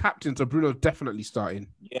Bruno the captain, so Bruno's definitely starting.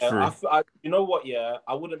 Yeah, you know what? Yeah,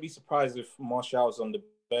 I wouldn't be surprised if Martial's on the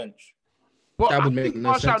bench. But I think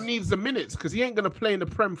Martial needs the minutes because he ain't gonna play in the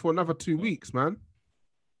Prem for another 2 weeks, man.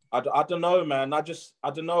 I don't know, man. I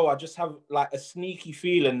don't know. I just have like a sneaky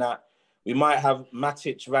feeling that we might have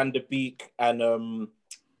Matic, Van der Beek, and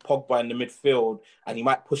Pogba in the midfield, and he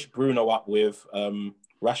might push Bruno up with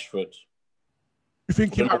Rashford. You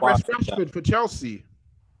think he might rest Rashford for Chelsea?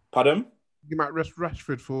 Pardon? You might rest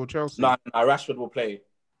Rashford for Chelsea. No, Rashford will play.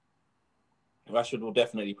 Rashford will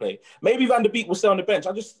definitely play. Maybe Van der Beek will stay on the bench.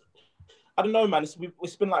 I don't know, man.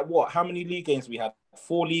 It's been like what? How many league games we had?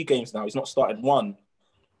 4 league games now. He's not started 1.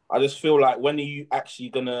 I just feel like when are you actually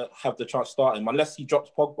gonna have the chance to start him? Unless he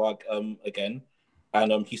drops Pogba again,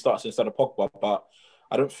 and he starts instead of Pogba. But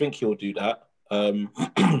I don't think he'll do that.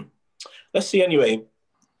 Let's see. Anyway,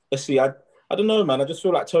 let's see. I don't know, man. I just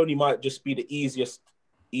feel like Tony might just be the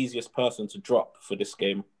easiest person to drop for this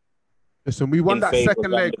game. Listen, we won that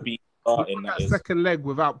second leg. Second leg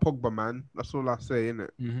without Pogba, man. That's all I say, innit?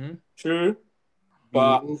 Mm-hmm. True,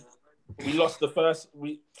 but we lost the first.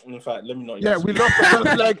 In fact, let me not. Yeah, we lost the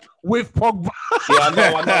first leg with Pogba. Yeah,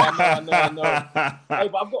 I know. Hey,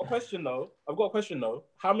 but I've got a question though.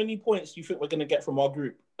 How many points do you think we're going to get from our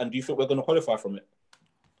group, and do you think we're going to qualify from it?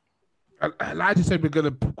 Elijah said we're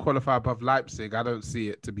going to qualify above Leipzig. I don't see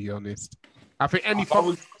it, to be honest. I think any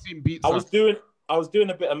team beats us. I was doing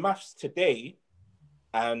a bit of maths today,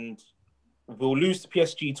 and we'll lose to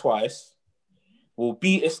PSG twice. We'll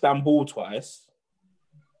beat Istanbul twice,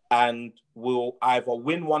 and we'll either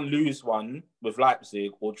win 1, lose 1 with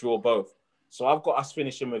Leipzig, or draw both. So I've got us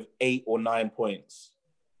finishing with 8 or 9 points.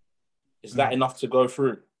 Is that enough to go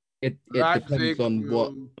through? It depends on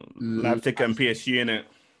what Leipzig and PSG in it.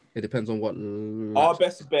 It depends on what. Our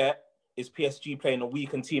best bet is PSG playing a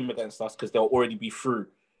weakened team against us because they'll already be through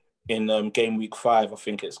in game week 5. I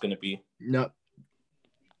think it's going to be. No.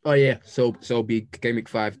 Oh yeah, so it'll be game week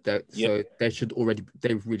 5. So they really should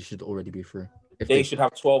already be through. They should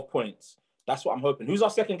have 12 points. That's what I'm hoping. Who's our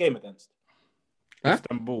second game against? Huh?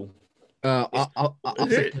 Istanbul. I'll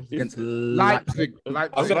against Leipzig.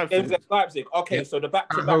 Against Leipzig. Okay, yep. So the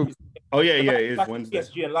back-to-back. It is Wednesday.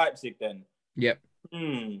 PSG and Leipzig then. Yep.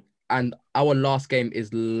 And our last game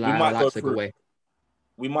is Leipzig away.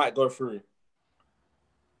 We might go through.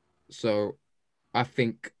 So, I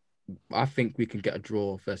think we can get a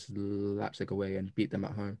draw versus Leipzig away and beat them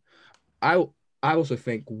at home. I also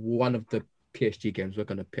think one of the PSG games we're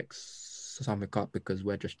gonna pick something up because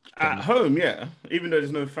we're just at home. Yeah, even though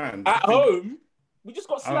there's no fans. At home, we just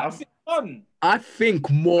got slapped 6-1. I think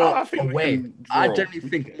more away. I generally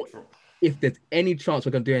think if there's any chance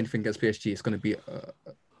we're gonna do anything against PSG, it's gonna be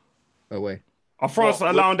away. Are France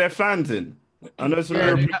allowing their fans in? I know some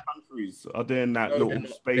European countries are doing that little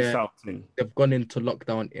space out thing. They've gone into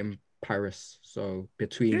lockdown in Paris, so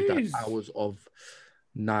between the hours of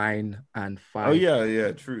 9 and 5. Oh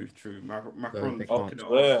yeah, true. Macron.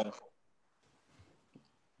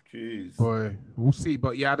 Jeez. Boy, we'll see.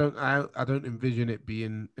 But yeah, I don't envision it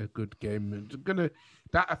being a good game.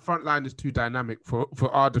 That front line is too dynamic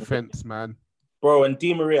for our defense, man. Bro, and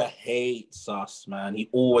Di Maria hates us, man. He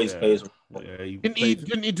always plays. Yeah,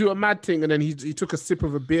 didn't he do a mad thing and then he took a sip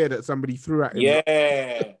of a beer that somebody threw at him?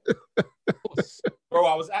 Yeah. Bro,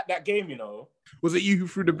 I was at that game, you know. Was it you who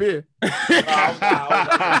threw the beer? I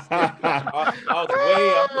was way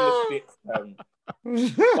up in the sticks.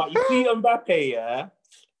 But you see Mbappe, yeah?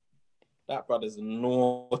 That brother's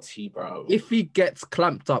naughty, bro. If he gets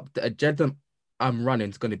clamped up, the agenda I'm running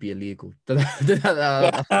is going to be illegal. That's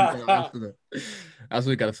what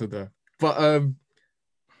we got to do. But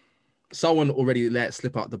someone already let it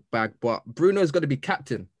slip out the bag. But Bruno is going to be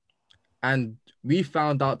captain, and we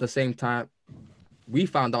found out the same time.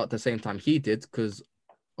 He did because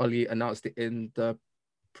Oli announced it in the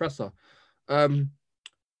presser.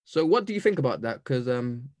 So what do you think about that? Because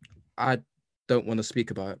I don't want to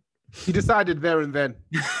speak about it. He decided there and then.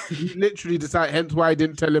 He literally decided, hence why I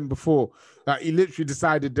didn't tell him before. That he literally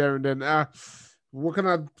decided there and then, what can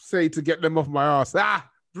I say to get them off my ass?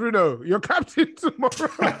 Bruno, you're captain tomorrow.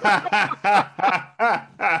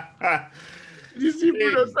 Did you see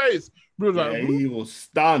Bruno's face? Bruno's like, he was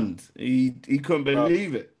stunned. He couldn't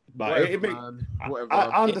believe it. But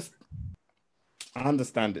I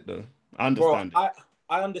understand it though. I understand it.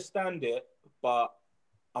 I understand it, but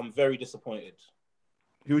I'm very disappointed.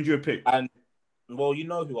 Who would you have picked? And well, you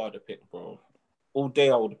know who I'd have picked, bro. All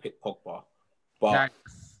day I would have picked Pogba. But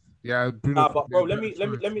Bruno. but bro, let me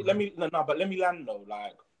land though.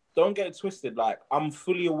 Like, don't get it twisted. Like, I'm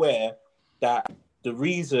fully aware that the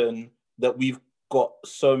reason that we've got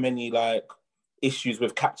so many like issues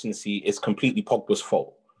with captaincy is completely Pogba's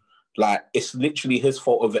fault. Like, it's literally his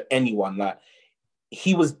fault over anyone. Like,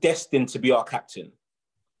 he was destined to be our captain.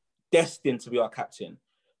 Destined to be our captain.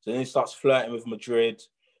 So then he starts flirting with Madrid.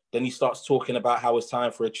 Then he starts talking about how it's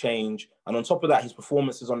time for a change. And on top of that, his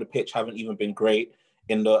performances on the pitch haven't even been great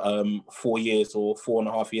in the 4 years or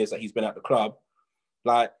 4.5 years that he's been at the club.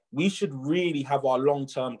 Like, we should really have our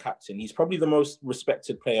long-term captain. He's probably the most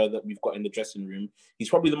respected player that we've got in the dressing room. He's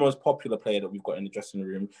probably the most popular player that we've got in the dressing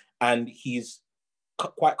room. And he's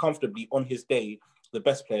quite comfortably, on his day, the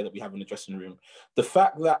best player that we have in the dressing room. The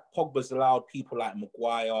fact that Pogba's allowed people like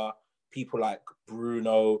Maguire, people like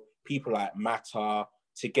Bruno, people like Mata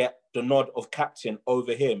to get the nod of captain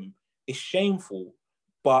over him is shameful,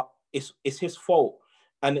 but it's his fault.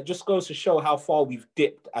 And it just goes to show how far we've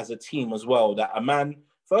dipped as a team as well, that a man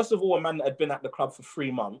that had been at the club for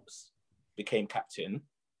 3 months became captain.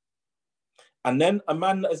 And then a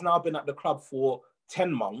man that has now been at the club for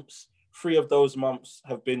 10 months, 3 of those months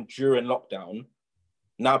have been during lockdown,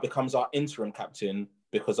 now becomes our interim captain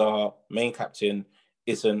because our main captain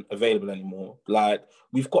isn't available anymore. Like,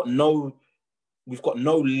 we've got no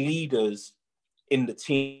leaders in the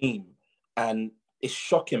team. And it's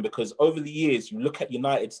shocking because over the years, you look at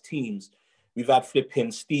United's teams, we've had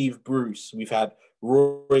flipping Steve Bruce, we've had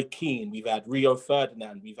Roy Keane, we've had Rio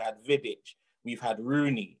Ferdinand, we've had Vidic, we've had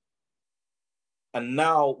Rooney. And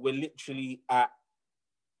now we're literally at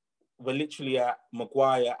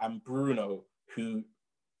Maguire and Bruno, who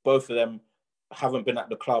both of them haven't been at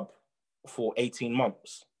the club for 18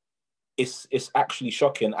 months. It's actually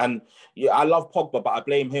shocking. And yeah, I love Pogba, but I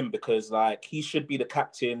blame him because like he should be the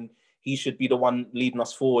captain. He should be the one leading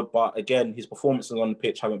us forward. But again, his performances on the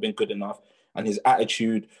pitch haven't been good enough. And his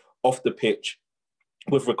attitude off the pitch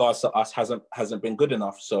with regards to us hasn't been good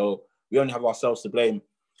enough. So we only have ourselves to blame.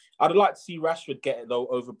 I'd like to see Rashford get it though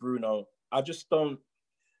over Bruno. I don't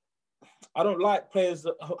like players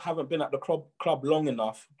that haven't been at the club long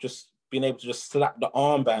enough just being able to just slap the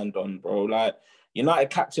armband on, bro. Like, United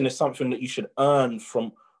captain is something that you should earn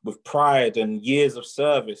from with pride and years of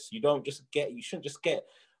service. You shouldn't just get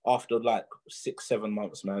after like 6-7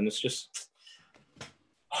 months, man. It's just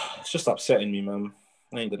upsetting me, man.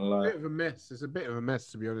 I ain't gonna lie. It's a bit of a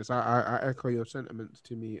mess, to be honest. I echo your sentiments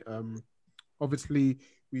to me. Obviously,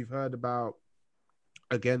 we've heard about,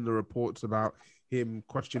 again, the reports about him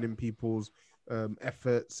questioning people's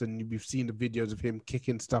efforts, and we've seen the videos of him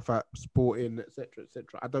kicking stuff at Sporting, etc.,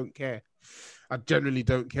 etc. I don't care. I generally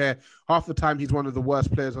don't care. Half the time, he's one of the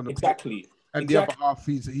worst players on the pitch, and the other half,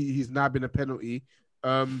 he's nabbing a penalty.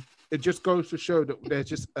 It just goes to show that there's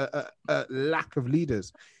just a lack of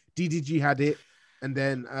leaders. DDG had it, and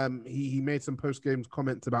then he made some post-game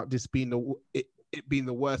comments about this being it being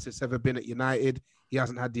the worst it's ever been at United. He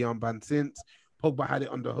hasn't had the armband since. Pogba had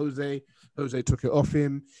it under Jose. Jose took it off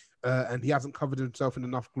him, and he hasn't covered himself in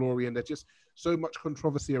enough glory. And there's just so much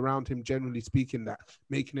controversy around him, generally speaking, that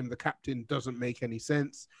making him the captain doesn't make any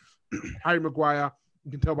sense. Harry Maguire,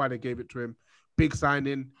 you can tell why they gave it to him. Big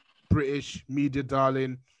signing, British, media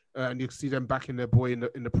darling, and you can see them backing their boy in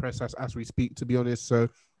the press as we speak, to be honest. So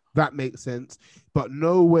that makes sense. But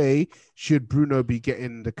no way should Bruno be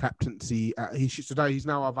getting the captaincy. He's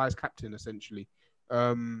now our vice captain, essentially.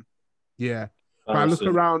 Yeah. But I look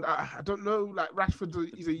around, I don't know, like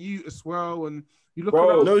Rashford, he's a youth as well, and you look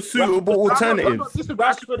around. No suitable alternatives.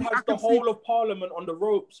 Rashford has the whole of Parliament on the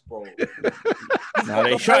ropes, bro. No,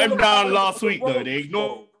 they shut him down last week, though. They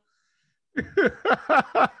ignored.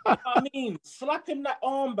 I mean, slap him that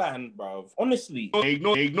armband, bro. Honestly. They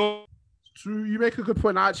ignore. True, you make a good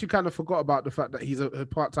point. I actually kind of forgot about the fact that he's a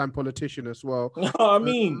part-time politician as well. I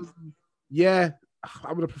mean, yeah,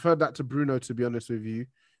 I would have preferred that to Bruno, to be honest with you.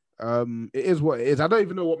 It is what it is. I don't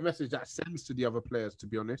even know what message that sends to the other players, to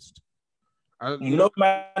be honest. Man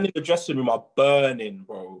in the dressing room are burning,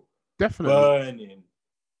 bro. Definitely. Burning.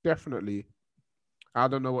 definitely. I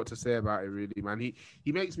don't know what to say about it, really, man.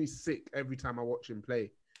 He makes me sick every time I watch him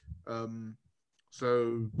play.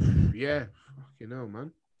 So yeah,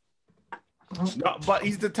 man. No, but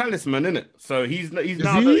he's the talisman, isn't it? So he's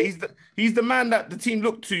the man that the team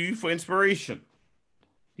look to for inspiration.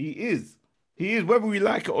 He is whether we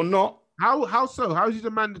like it or not. How so? How is he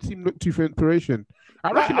the man the team look to for inspiration?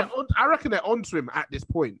 I reckon they're onto him at this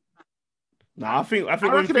point. No, I think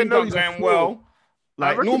when things are going well,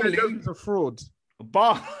 like normally he's a fraud.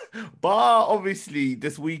 Bar obviously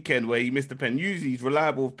this weekend where he missed the pen. Usually he's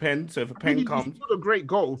reliable with pen, so if a pen comes, he's got a great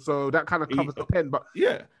goal, so that kind of covers the pen. But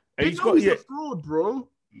yeah, and he's a fraud, bro.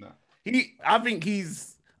 No, I think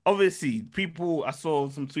he's obviously people. I saw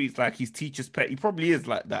some tweets like he's teacher's pet. He probably is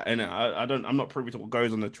like that, and I'm not privy to what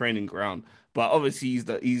goes on the training ground, but obviously he's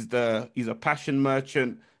a passion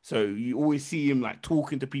merchant. So you always see him like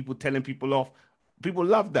talking to people, telling people off. People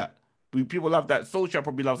love that. People love that. Solskjaer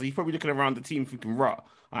probably loves it. He's probably looking around the team thinking, right,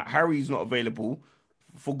 Harry's not available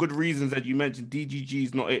for good reasons, as you mentioned. DGG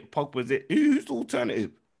is not it. Pogba's it. Who's the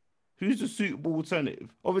alternative? Who's the suitable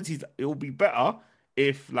alternative? Obviously, it will be better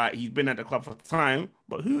if like he's been at the club for time.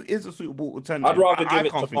 But who is a suitable alternative? I'd rather give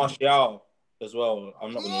it to Martial as well.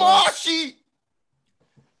 I'm not going to Marshy!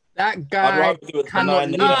 That guy cannot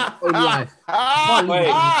live his own life.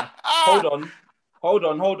 Wait,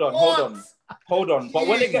 hold on. But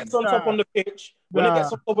when it gets on top on the pitch,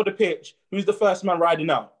 who's the first man riding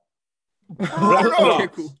out?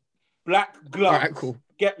 Black gloves. Right, cool.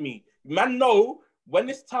 Get me. Man, know when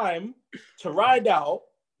it's time to ride out,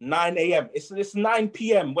 9 a.m. It's 9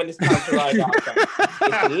 p.m. when it's time to ride out.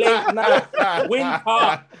 It's late night.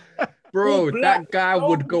 Winter. Bro, that guy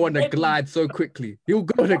would go on a glide so quickly. He'll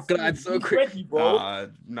go on a glide so quickly. Ready, bro.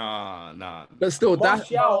 Nah. But still,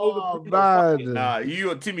 that's man. Nah,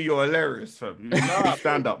 Timmy, you're hilarious, fam. You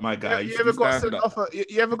stand up, my guy. You ever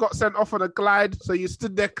got sent off on a glide, so you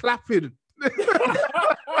stood there clapping?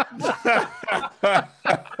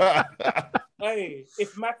 Hey,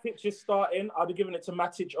 if Matic is starting, I'd have given it to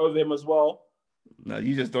Matic over him as well. No,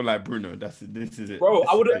 you just don't like Bruno. This is it. Bro,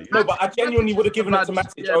 I would have but I genuinely would have given it to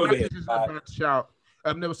Matic over him. Is a bad shout.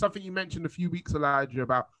 There was something you mentioned a few weeks, Elijah,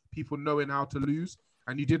 about people knowing how to lose.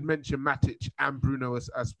 And you did mention Matic and Bruno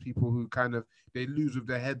as people who kind of they lose with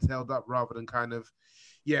their heads held up rather than kind of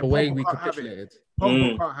the way we capitulated.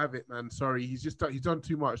 Pogba can't have it, man. Sorry, he's done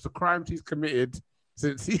too much. The crimes he's committed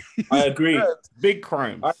since I agree. Big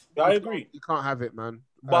crimes. I agree. You can't have it, man.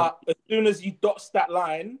 But as soon as he dots that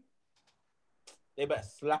line, they better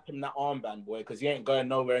slap him that armband, boy, because he ain't going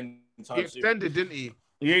nowhere anytime soon. He extended, didn't he?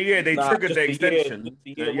 Yeah, they triggered the extension.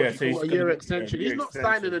 So a year extension. He's not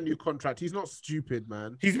signing a new contract. He's not stupid,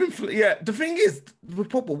 man. He's been, the thing is, with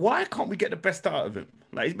Pogba, why can't we get the best out of him?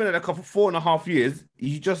 Like, he's been at a club for 4.5 years.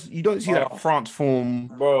 You don't see that France form.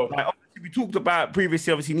 Bro. Like, obviously, we talked about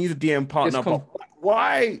previously, obviously, he needs a DM partner, but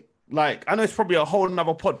why? Like, I know it's probably a whole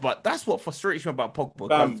nother pod, but that's what frustrates me about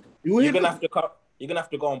Pogba. You're going to have to cut. You're going to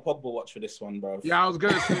have to go on Pogba watch for this one, bro. Yeah, I was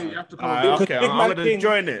going to say, you have to come on. Okay, I'm going to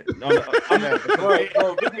join it. It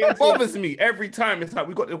bothers me every time. It's like,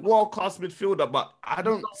 we got the world-class midfielder, but I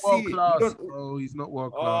don't see it. Oh, he's not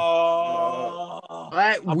world-class.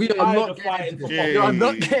 Right, we are not getting into it. You are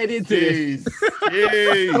not getting into this.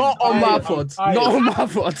 Not on my fault. Not on my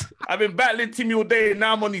fault. I've been battling Timmy all day,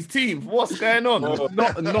 now I'm on his team. What's going on?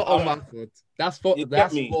 Not on my fault. That's for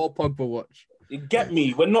Pogba watch. You get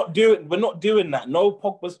me? We're not doing that. No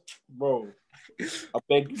Pogba's, bro. I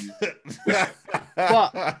beg you.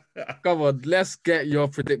 But come on, let's get your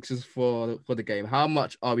predictions for the game. How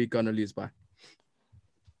much are we gonna lose by?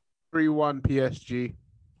 3-1 PSG.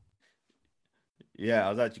 Yeah,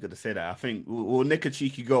 I was actually going to say that. I think we'll nick a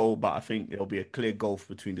cheeky goal, but I think it'll be a clear gulf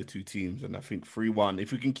between the two teams. And I think 3-1,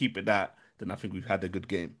 if we can keep it that, then I think we've had a good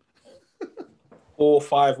game.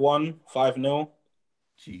 4-5-1, 5-0.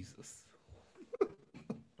 Jesus.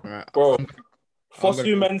 All right. Bro,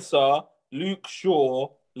 Fosu Mensah, Luke Shaw,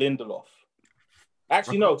 Lindelof.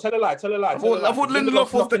 Actually, no, tell a lie. I thought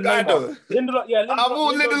Lindelof was the guy, though. I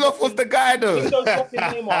thought Lindelof was the guy, though. Lindelof fucking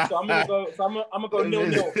Neymar, so I'm gonna go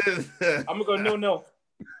 0-0. I'm gonna go 0-0.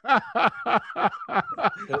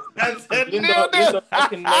 That's Lindelof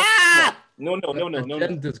fucking No.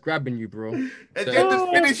 Agenda's grabbing you, bro. Agenda's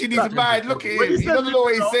finishing his mind. Look at him. He doesn't know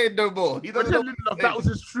what he's saying no more. He doesn't know that was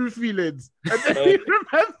his true feelings. And then he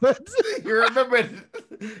remembered. He remembered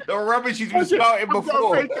the rubbish he's been spouting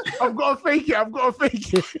before. I've got to fake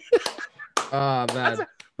it. Ah, man.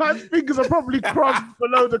 Man's fingers are probably crossed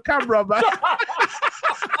below the camera, man.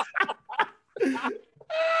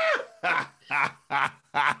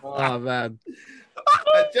 Oh, man.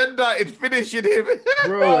 agenda is finishing him.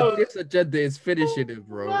 Bro, this agenda is finishing him,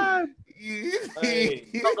 bro.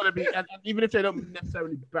 It's not gonna be, and even if they don't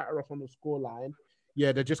necessarily batter us on the scoreline,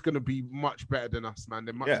 yeah, they're just gonna be much better than us, man.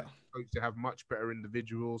 They're much to have much better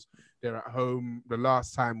individuals. They're at home. The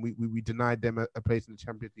last time we denied them a place in the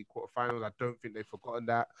Champions League quarterfinals, I don't think they've forgotten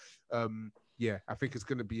that. Yeah, I think it's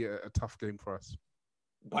gonna be a tough game for us.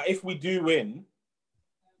 But if we do win,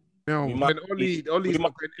 no, we might be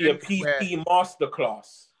a PT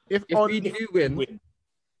masterclass. If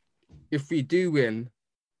we do win,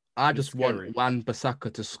 I just want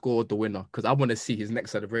Wan-Bissaka to score the winner because I want to see his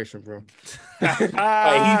next celebration, bro. He's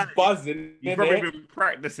buzzing. He's probably been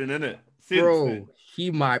practicing, innit? Bro,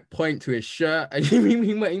 he might point to his shirt and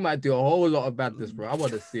he might do a whole lot of badness, bro. I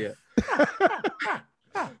want to see it.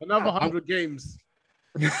 Another 100 games.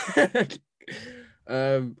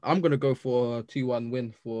 I'm gonna go for a 2-1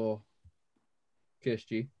 win for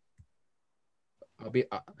PSG. I think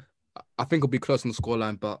it'll be close on the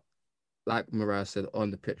scoreline, but like Mariah said,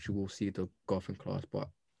 on the pitch you will see the golfing class. But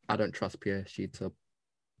I don't trust PSG to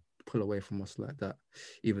pull away from us like that,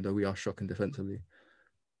 even though we are shocking defensively.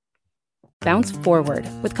 Bounce forward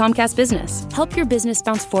with Comcast Business. Help your business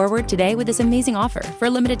bounce forward today with this amazing offer. For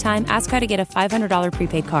a limited time, ask how to get a $500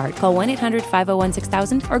 prepaid card. Call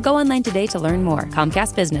 1-800-501-6000 or go online today to learn more.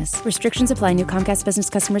 Comcast Business. Restrictions apply. New Comcast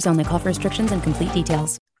Business customers only. Call for restrictions and complete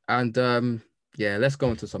details. And let's go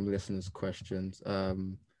into some listeners' questions.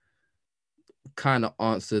 Kind of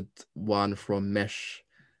answered one from Mesh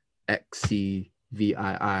XCVII.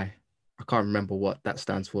 I can't remember what that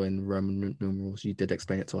stands for in Roman numerals. You did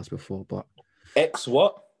explain it to us before, but X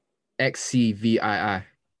what? XCVII.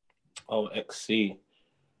 Oh, XC.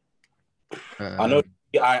 I know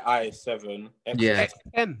VII is 7. Yeah.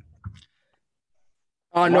 X10.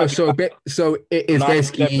 Oh no, so it is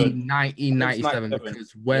basically 1997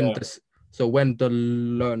 because when the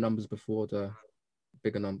lower numbers before the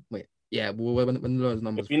bigger number. Wait, yeah, when the lower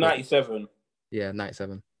numbers. It'd be 97. Yeah,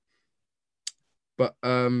 97. But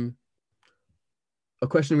a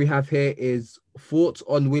question we have here is thoughts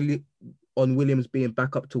on Williams being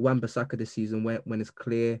back up to Wan-Bissaka this season when it's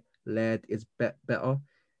clear Laird is better.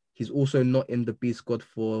 He's also not in the B squad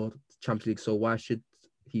for Champions League, so why should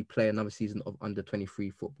he play another season of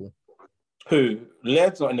under-23 football? Who?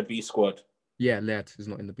 Laird's not in the B squad. Yeah, Laird is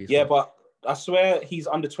not in the B squad. Yeah, but I swear he's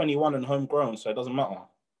under 21 and homegrown, so it doesn't matter.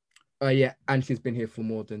 Yeah, and he's been here for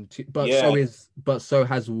more than 2. But so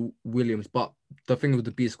has Williams. But the thing with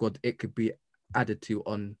the B squad, it could be added to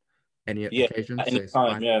on any occasion. At any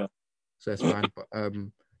time, yeah. So it's fine. But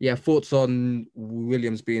thoughts on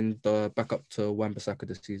Williams being the backup to Wan-Bissaka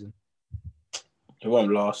this season? It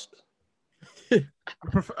won't last.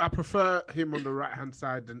 I prefer him on the right hand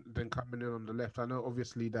side than coming in on the left. I know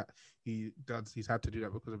obviously that he's had to do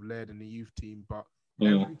that because of Laird in the youth team, but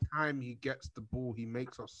every time he gets the ball, he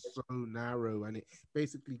makes us so narrow, and it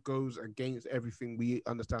basically goes against everything we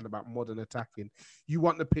understand about modern attacking. You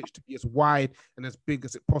want the pitch to be as wide and as big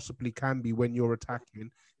as it possibly can be when you're attacking,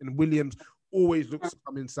 and Williams always looks to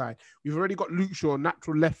come inside. We've already got Luke Shaw,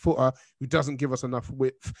 natural left footer, who doesn't give us enough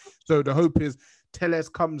width. So the hope is Telles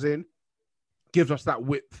comes in, gives us that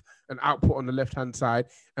width and output on the left-hand side,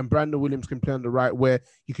 and Brandon Williams can play on the right, where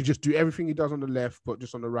he can just do everything he does on the left, but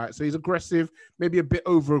just on the right. So he's aggressive, maybe a bit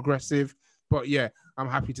over-aggressive, but yeah, I'm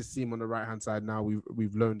happy to see him on the right-hand side now.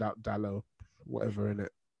 We've loaned out Dallo, whatever in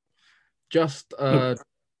it. Just to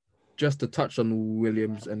touch on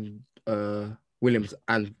Williams and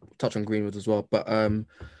touch on Greenwood as well, but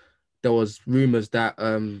there was rumours that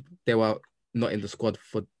they were not in the squad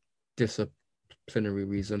for disciplinary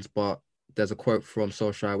reasons, but there's a quote from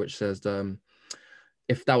Solskjaer which says,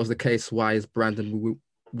 if that was the case, why is Brandon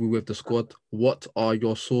with the squad? What are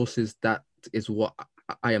your sources? That is what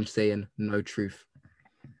I am saying. No truth.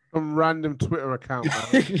 Some random Twitter account.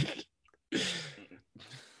 Fake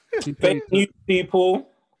news, people.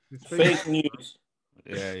 Fake news.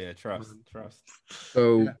 Yeah. Trust.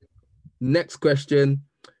 So, next question.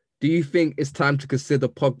 Do you think it's time to consider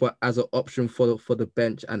Pogba as an option for the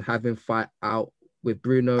bench and have him fight out with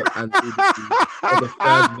Bruno and for the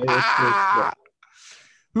third?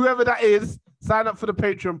 Whoever that is, sign up for the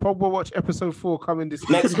Patreon. Pogba Watch episode 4 coming this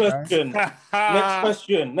week. Next question.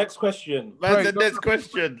 Next question. That's the next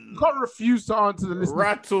question. You can't refuse to answer the list.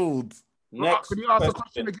 Rattled. Can you ask the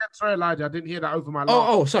question again? Sorry, Elijah, I didn't hear that over my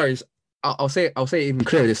laugh. Sorry. I'll say it even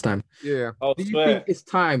clearer this time. Yeah. Do you think it's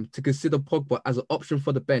time to consider Pogba as an option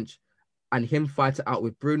for the bench and him fight it out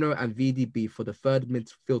with Bruno and VDB for the third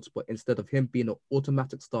midfield spot instead of him being an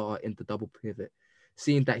automatic starter in the double pivot?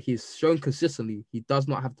 Seeing that he's shown consistently he does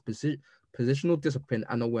not have the positional discipline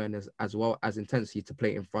and awareness as well as intensity to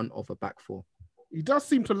play in front of a back four. He does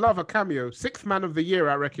seem to love a cameo. 6th man of the year,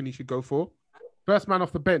 I reckon he should go for. First man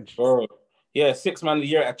off the bench. Bro. Yeah, 6th man of the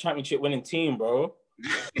year at a championship winning team, bro.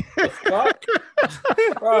 The fuck?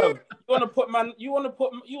 Bro, you wanna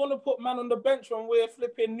put man on the bench when we're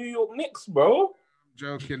flipping New York Knicks, bro.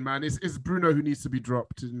 Joking, man. It's Bruno who needs to be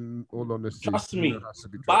dropped, in all honesty. Trust me.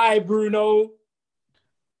 Bye, Bruno.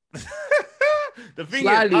 The thing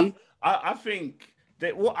is, I think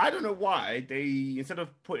that I don't know why they, instead of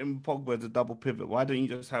putting Pogba as a double pivot, why don't you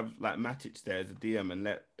just have like Matic there as a DM and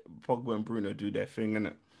let Pogba and Bruno do their thing,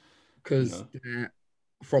 innit? Because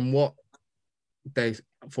from what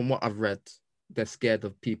I've read, they're scared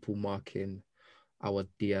of people marking our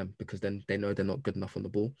DM because then they know they're not good enough on the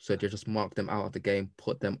ball. So they just mark them out of the game,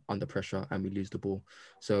 put them under pressure, and we lose the ball.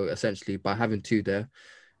 So essentially, by having 2 there,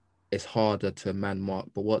 it's harder to man mark.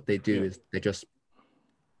 But what they do is they just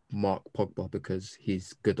mark Pogba because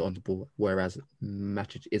he's good on the ball, whereas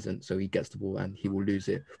Matic isn't. So he gets the ball and he will lose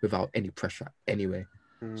it without any pressure anyway.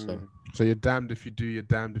 So you're damned if you do, you're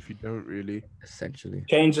damned if you don't, really. Essentially.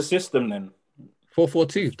 Change the system then.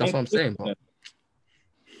 4-4-2. That's what I'm saying.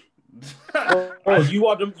 This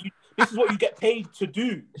is what you get paid to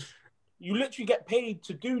do. You literally get paid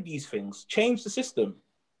to do these things. Change the system.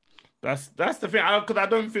 That's the thing. Because I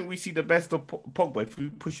don't think we see the best of Pogba if we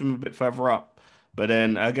push him a bit further up. But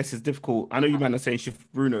then I guess it's difficult. I know you man are saying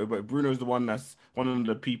shift Bruno, but Bruno's the one that's one of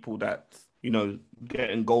the people that, you know,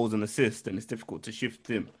 getting goals and assists, and it's difficult to shift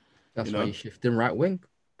him. That's why you shift him right wing.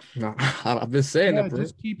 I've been saying it, bro.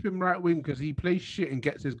 Just keep him right wing because he plays shit and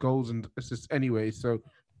gets his goals and assists anyway. So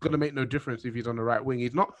it's gonna make no difference if he's on the right wing.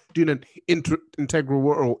 He's not doing an integral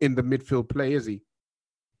role in the midfield play, is he?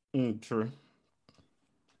 True.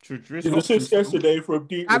 It was just yesterday from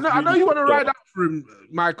deep. I know you want to ride out for him,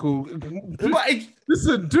 Michael.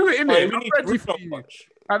 Listen, do it, innit? I'm ready for you.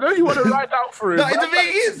 I know you want to ride out for him. No, the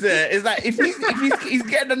thing is like if he's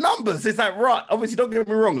getting the numbers, it's like, right. Obviously, don't get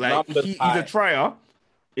me wrong. Like he's a trier.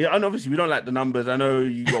 Yeah, and obviously we don't like the numbers. I know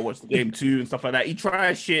you got to watch the game too and stuff like that. He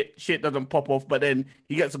tries shit doesn't pop off, but then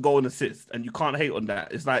he gets a goal and assist, and you can't hate on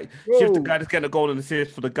that. It's like shift the guy that's getting a goal and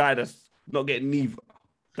assist for the guy that's not getting neither.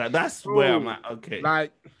 Like that's where I'm at. Okay,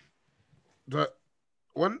 like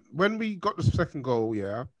when we got the second goal,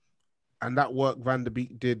 and that work Van der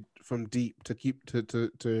Beek did from deep to keep to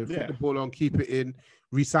put the ball on, keep it in,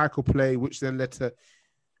 recycle play, which then led to.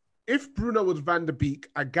 If Bruno was Van der Beek,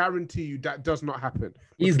 I guarantee you that does not happen.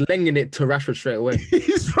 He's lenging it to Rashford straight away.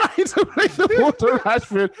 He's trying to play the ball to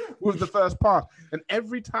Rashford with the first pass, and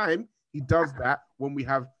every time he does that, when we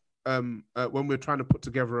have when we're trying to put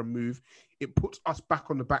together a move, it puts us back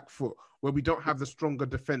on the back foot where we don't have a strong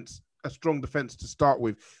defense to start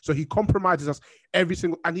with. So he compromises us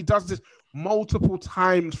and he does this multiple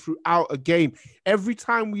times throughout a game. Every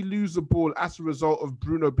time we lose the ball as a result of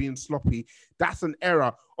Bruno being sloppy, that's an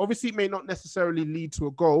error. Obviously, it may not necessarily lead to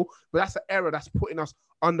a goal, but that's an error that's putting us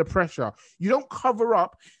under pressure. You don't cover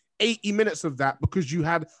up 80 minutes of that because you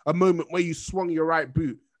had a moment where you swung your right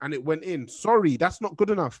boot and it went in. Sorry, that's not good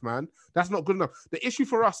enough, man. That's not good enough. The issue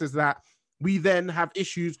for us is that we then have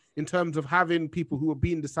issues in terms of having people who are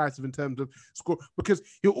being decisive in terms of score, because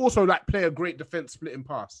he'll also like play a great defense splitting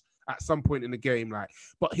pass at some point in the game, like,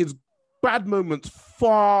 but his bad moments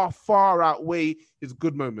far outweigh his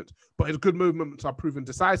good moments, but his good moments are proven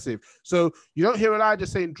decisive. So you don't hear Elijah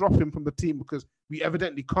saying drop him from the team because we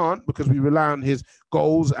evidently can't, because we rely on his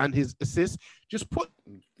goals and his assists. Just put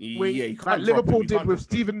like Liverpool did with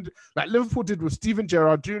Steven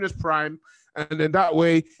Gerrard during his prime. And then that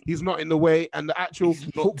way, he's not in the way, and the actual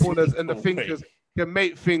footballers and the thinkers can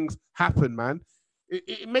make things happen, man.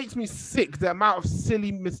 It makes me sick, the amount of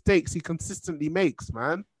silly mistakes he consistently makes,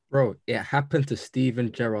 man. Bro, it happened to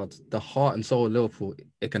Steven Gerrard, the heart and soul of Liverpool.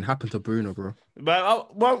 It can happen to Bruno, bro.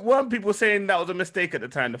 But weren't people saying that was a mistake at the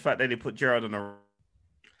time, the fact that they put Gerrard on a...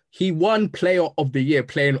 He won Player of the Year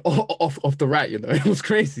playing off the right, you know. It was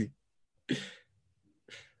crazy.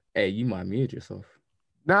 Hey, you might mute yourself.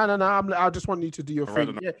 No. I just want you to do your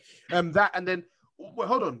thing. Yeah. That and then wait,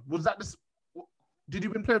 hold on. Was that this? Did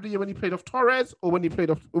you win Player of the Year when he played off Torres, or when he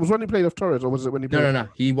played off? It was when he played off Torres, or was it when he played? No.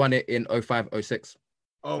 He won it in 05-06.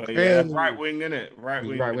 Okay. Yeah, right wing, innit? Right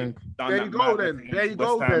wing. There you go then. There you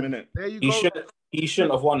go. He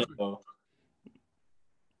shouldn't have won it though.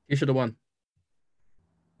 He should have won.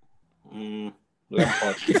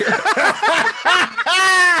 Lampard.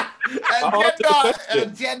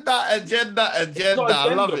 Agenda.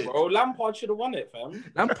 I love it, bro. Lampard should have won it, fam.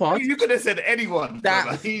 Lampard. You could have said anyone.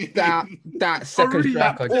 That second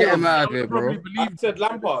striker, get him out of here, bro. I said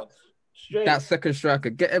Lampard. Straight. That second striker,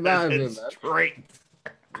 get him out of here, man. Straight.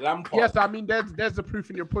 Lampard. Yes, I mean there's the proof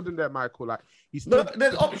in your pudding there, Michael. Like he's still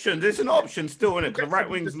there's options. There's an option still in it. The right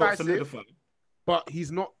wing's not decisive, solidified. But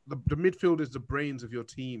he's not the midfield is the brains of your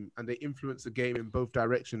team, and they influence the game in both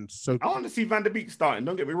directions. So I want to see Van der Beek starting.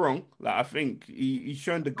 Don't get me wrong. Like I think he's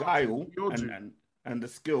shown the guile and the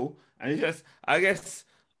skill, and it's just I guess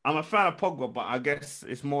I'm a fan of Pogba, but I guess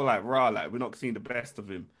it's more like like we're not seeing the best of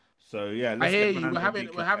him. So yeah, I hear you.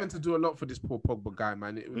 We're having to do a lot for this poor Pogba guy,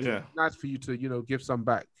 man. It was nice for you to give some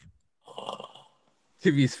back.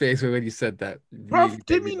 Timmy's face when you said that. Bro, really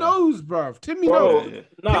Timmy knows, bro. Timmy knows.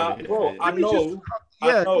 Nah, bro, I know.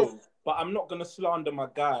 I know. But I'm not gonna slander my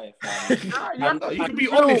guy. You can be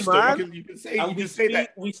honest, man. You can say that.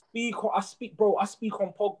 I speak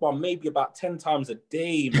on Pogba maybe about 10 times a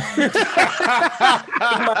day, man.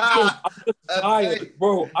 I'm just tired,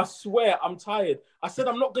 bro. I swear I'm tired. I said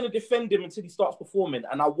I'm not gonna defend him until he starts performing,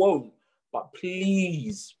 and I won't. But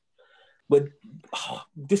please. But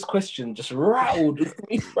this question just rattled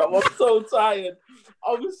me, bro. I'm so tired.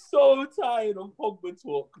 I'm so tired of Pogba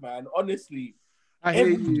talk, man. Honestly. I hear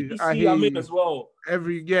you. I'm in as well.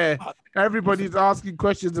 Everybody's asking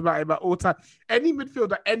questions about him at all time. Any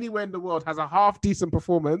midfielder anywhere in the world has a half decent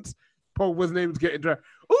performance. Pogba's name's getting dragged.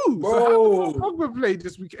 Ooh, bro. So how does Pogba play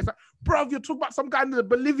this week? It's like, bro, you're talking about some guy in the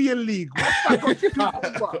Bolivian league. What's that got to do with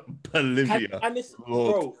Pogba? Bolivia. And it's,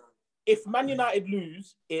 bro, if Man United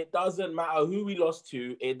lose, it doesn't matter who we lost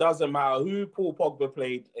to. It doesn't matter who Paul Pogba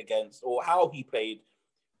played against or how he played.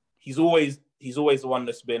 He's always the one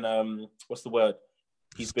that's been what's the word?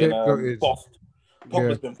 He's been bossed.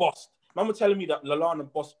 Pogba's been bossed. Man were telling me that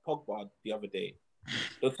Lallana bossed Pogba the other day.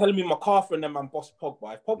 They were telling me McCarthy and them man bossed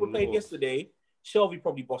Pogba. If Pogba played yesterday, Shelby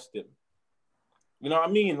probably bossed him. You know what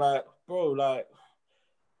I mean? Like, bro, like,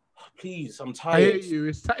 please, I'm tired. I hear you.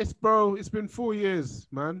 It's bro. It's been 4 years,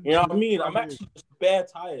 man. You know what I mean? I'm actually just bare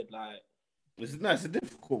tired. Like, it's a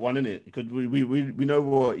difficult one, isn't it? Because we know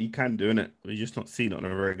what he can do, innit? We're just not seeing it on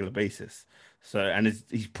a regular basis. So, and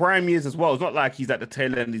his prime years as well. It's not like he's at the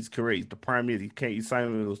tail end of his career. He's the prime years. He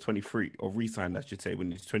signed when he was 23, or re-signed, I should say,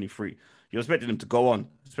 when he's 23. You're expecting him to go on,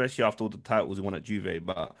 especially after all the titles he won at Juve,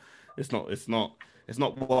 but it's not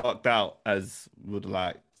worked out as we would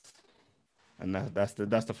like. And that's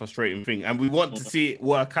the frustrating thing. And we want to see it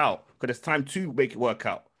work out because it's time to make it work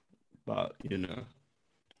out. But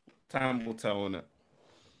time will tell on it.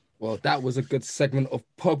 Well, that was a good segment of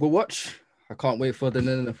Pogba Watch. I can't wait for the.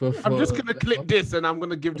 I'm just gonna clip this and I'm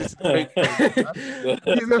gonna give this a break.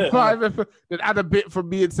 Season 5, then add a bit from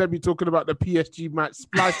me and Semi talking about the PSG match,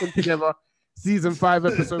 splice them together. Season 5,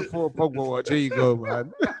 episode 4, Pogba Watch. Here you go,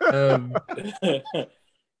 man.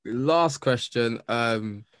 Last question.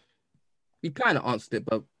 We kind of answered it,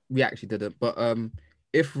 but we actually didn't. But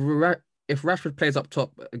if Rashford plays up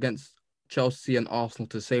top against Chelsea and Arsenal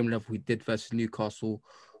to the same level he did versus Newcastle,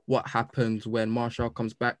 what happens when Martial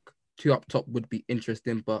comes back? 2 up top would be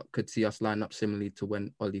interesting, but could see us line up similarly to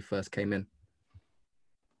when Oli first came in.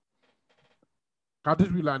 How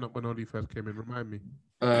did we line up when Oli first came in? Remind me.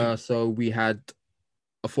 So we had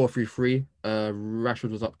a 4-3-3. Rashford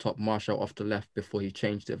was up top, Martial off the left before he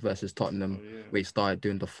changed it versus Tottenham, where he started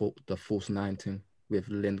doing the false 9 thing with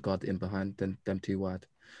Lingard in behind, then them 2 wide.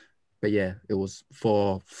 But yeah, it was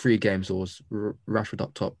for 3 games. It was Rashford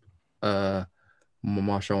up top,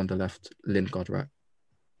 Martial on the left, Lingard right.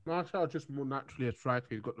 Martial just more naturally a striker.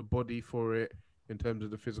 He's got the body for it in terms of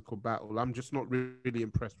the physical battle. I'm just not really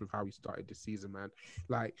impressed with how he started this season, man.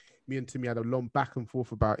 Like, me and Timmy had a long back and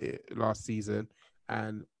forth about it last season,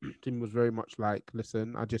 and Timmy was very much like,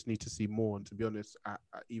 listen, I just need to see more. And to be honest,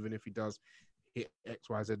 even if he does hit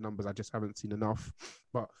XYZ numbers, I just haven't seen enough.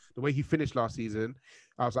 But the way he finished last season,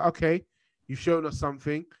 I was like, okay, you've shown us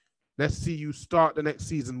something. Let's see you start the next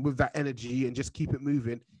season with that energy and just keep it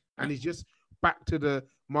moving. And he's just back to the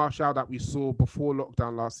Martial that we saw before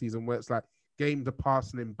lockdown last season, where it's like games are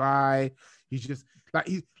passing him by. He's just like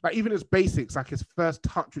even his basics, like his first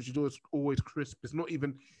touch, which is always crisp. It's not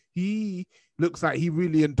even. He looks like he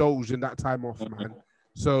really indulged in that time off, man.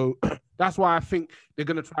 So that's why I think they're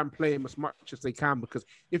gonna try and play him as much as they can, because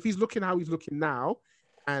if he's looking how he's looking now,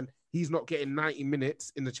 and he's not getting 90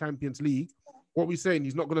 minutes in the Champions League, what are we saying?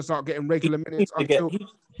 He's not gonna start getting regular minutes until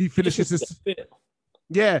he finishes his.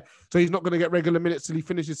 Yeah, so he's not going to get regular minutes till he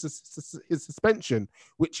finishes his suspension,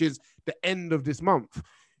 which is the end of this month.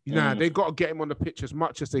 They got to get him on the pitch as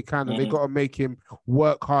much as they can, and they got to make him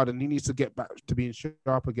work hard, and he needs to get back to being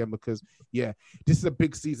sharp again because, this is a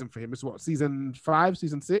big season for him. It's what, season 5,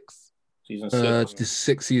 season 6? Season 6.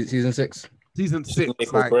 Season 6. Season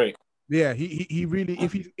 6. Like, yeah, he really,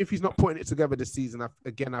 if he's not putting it together this season,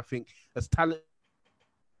 I think as talent,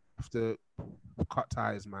 have to cut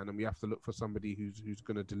ties, man, and we have to look for somebody who's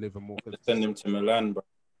going to deliver more. Send him to Milan, bro.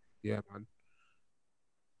 Yeah, man.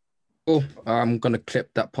 Oh, I'm gonna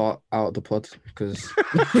clip that part out of the pod because.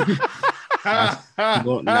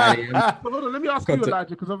 Hold on, let me ask you, Elijah,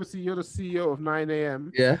 because obviously you're the CEO of 9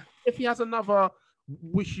 a.m. Yeah. If he has another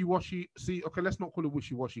wishy-washy, let's not call it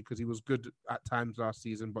wishy-washy because he was good at times last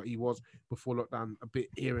season, but he was before lockdown a bit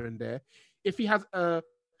here and there. If he has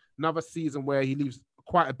another season where he leaves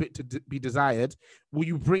quite a bit to be desired, will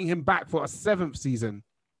you bring him back for a 7th season?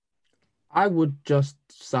 I would just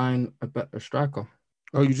sign a better striker.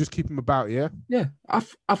 Oh, you just keep him about, yeah? Yeah.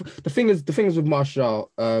 The thing is with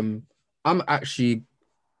Martial, I'm actually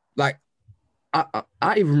like, I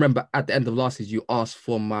even remember at the end of last season, you asked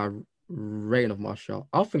for my rating of Martial.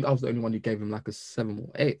 I think I was the only one who gave him like a 7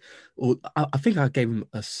 or 8. Or I think I gave him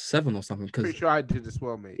a 7 or something. Pretty sure I did as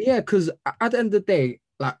well, mate. Yeah, because at the end of the day,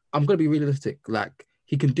 like, I'm going to be realistic. Like,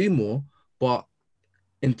 he can do more, but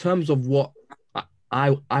in terms of what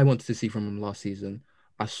I wanted to see from him last season,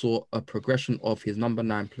 I saw a progression of his number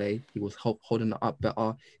 9 play. He was holding it up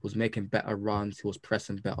better. He was making better runs. He was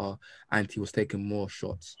pressing better, and he was taking more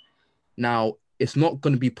shots. Now, it's not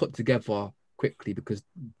going to be put together quickly because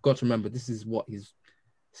got to remember, this is what his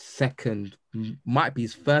might be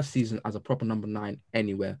his first season as a proper number 9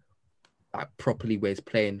 anywhere, like properly where he's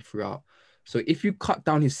playing throughout. So if you cut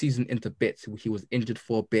down his season into bits, he was injured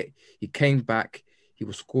for a bit. He came back. He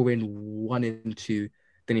was scoring 1 and 2.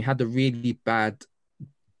 Then he had the really bad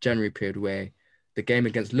January period where the game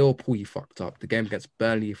against Liverpool he fucked up, the game against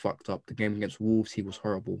Burnley he fucked up, the game against Wolves he was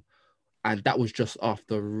horrible, and that was just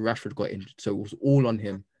after Rashford got injured, so it was all on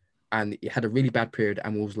him, and he had a really bad period,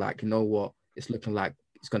 and we was like, you know what, it's looking like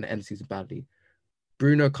it's going to end the season badly.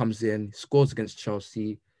 Bruno comes in, scores against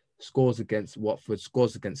Chelsea, scores against Watford,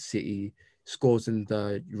 scores against City, scores in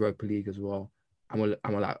the Europa League as well, and we're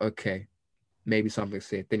like, okay, maybe something's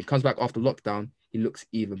here. Then he comes back after lockdown, he looks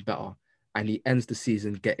even better. And he ends the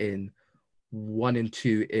season getting 1 and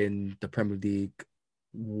 2 in the Premier League,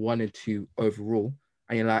 1 and 2 overall.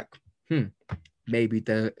 And you're like, maybe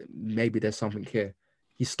there's something here.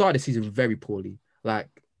 He started the season very poorly. Like,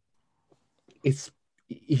 he's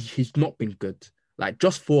not been good. Like,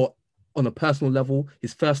 just on a personal level,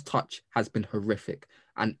 his first touch has been horrific.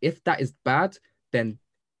 And if that is bad, then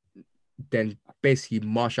basically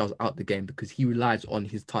Martial's out the game because he relies on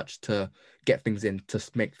his touch to get things in, to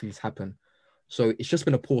make things happen. So it's just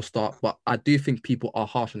been a poor start, but I do think people are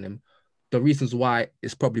harsh on him. The reasons why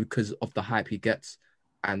is probably because of the hype he gets,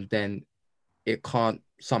 and then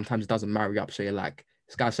sometimes it doesn't marry up. So you're like,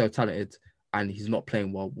 this guy's so talented and he's not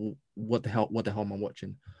playing well. What the hell am I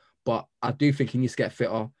watching? But I do think he needs to get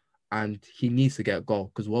fitter and he needs to get a goal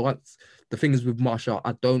because once the thing is with Martial,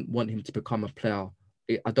 I don't want him to become a player.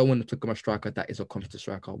 I don't want him to become a striker that is a competent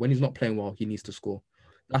striker. When he's not playing well, he needs to score.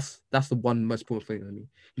 That's the one most important thing to me.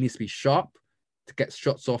 He needs to be sharp to get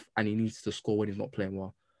shots off, and he needs to score when he's not playing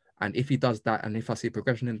well. And if he does that, and if I see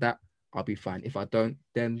progression in that, I'll be fine. If I don't,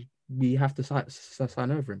 then we have to sign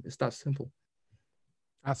over him. It's that simple.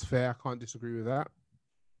 That's fair. I can't disagree with that.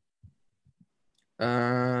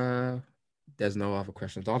 There's no other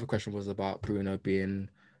questions. The other question was about Bruno being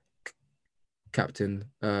captain.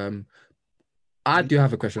 I do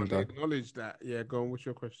have a question though. Acknowledge that. Yeah, go on. What's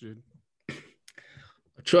your question? A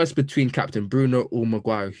choice between captain Bruno or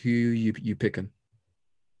Maguire. Who you picking?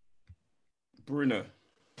 Bruno.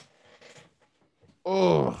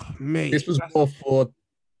 Oh, mate. This was more for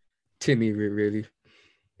Timmy, really.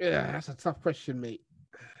 Yeah, that's a tough question, mate.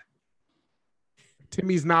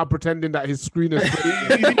 Timmy's now pretending that his screen is That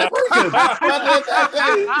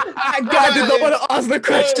guy did not want to ask the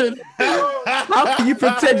question. How can you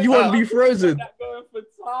pretend you want to be frozen? Going for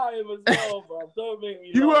time as well, bro. Don't make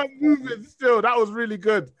me. You weren't moving still. That was really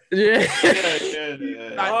good. Yeah.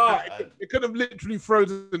 It could have literally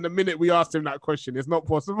frozen the minute we asked him that question. It's not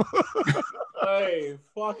possible. Hey,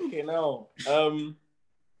 fucking hell.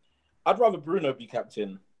 I'd rather Bruno be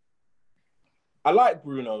captain. I like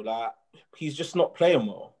Bruno. Like, he's just not playing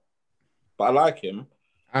well, but I like him.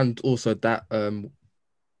 And also that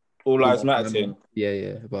All Lives Matter thing.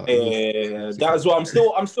 Yeah. But yeah. That as well. I'm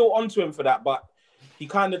still onto him for that, but he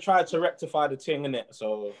kind of tried to rectify the thing, innit?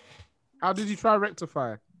 So how did he try to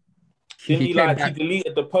rectify? He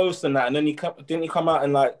deleted the post and that, and then didn't he come out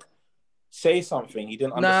and like say something? He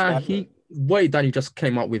didn't understand. What he done, he just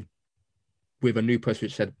came up with a new post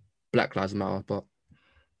which said Black Lives Matter, but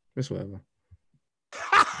it's whatever. He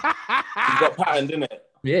got patterned, innit?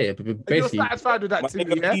 Yeah, but basically, you're satisfied with that,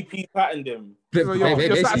 Timmy, yeah? PP patterned him. So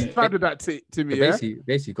you're satisfied with that, Timmy, yeah?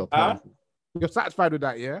 Basically got patterned. You're satisfied with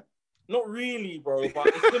that, yeah? Not really, bro, but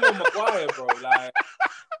it's him and Maguire, bro. Like,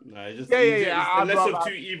 No, just Yeah. It's the lesser of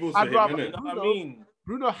two evils for him, isn't it? You know what I mean?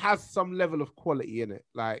 Bruno has some level of quality in it.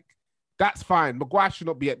 Like, that's fine. Maguire should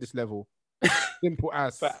not be at this level. Simple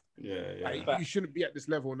as. Like, you shouldn't be at this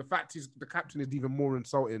level. And the fact is, the captain is even more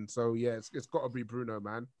insulting. So, yeah, it's got to be Bruno,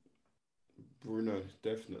 man. Bruno,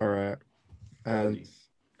 definitely. All right. And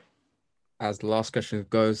as the last question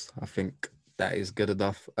goes, I think that is good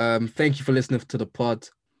enough. Thank you for listening to the pod.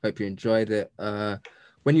 Hope you enjoyed it.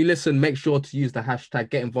 When you listen, make sure to use the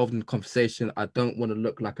hashtag, get involved in the conversation. I don't want to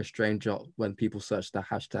look like a stranger when people search the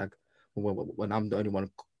hashtag, when I'm the only one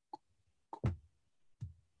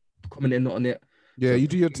commenting on it. Yeah, so you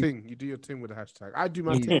do your thing. You do your thing with the hashtag. I do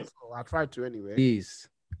my thing. So I try to anyway. Please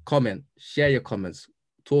comment, share your comments.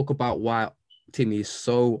 Talk about why Timmy is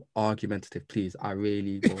so argumentative. Please, I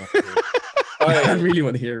really want to hear it. I really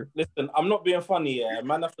want to hear it. Listen, I'm not being funny, yeah.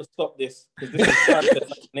 Man, I have to stop this because this is character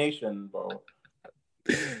assassination, bro.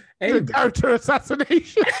 Hey, character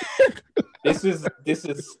assassination. This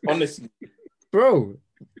is honestly, bro.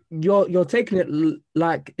 You're taking it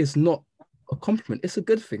like it's not a compliment. It's a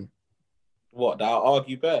good thing. What? That I'll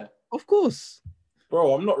argue bear? Of course,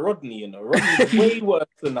 bro. I'm not Rodney, you know. Rodney's way worse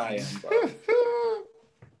than I am, bro.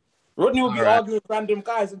 Rodney will be arguing with random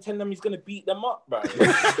guys and telling them he's gonna beat them up, bro.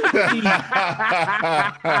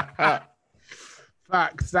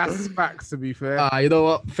 Facts. That's facts. To be fair. You know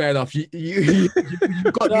what? Fair enough. You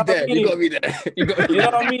got me there. You got me there. You know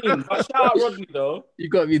what I mean? But shout out Rodney though. You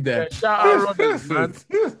got me there. Yeah, shout out Rodney, man.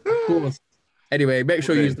 Of course. Anyway, make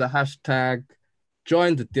sure you use the hashtag.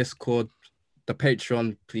 Join the Discord, the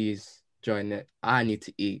Patreon. Please join it. I need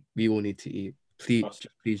to eat. We all need to eat. Please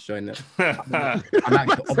join it. I'm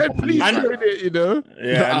actually please join it, you know.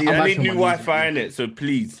 Yeah, I need new Wi-Fi in it, so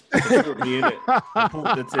please put me in it.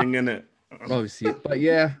 Put the thing in it. Obviously, but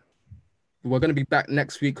yeah, we're gonna be back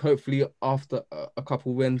next week. Hopefully, after a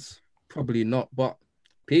couple wins. Probably not, but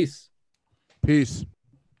peace.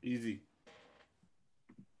 Easy.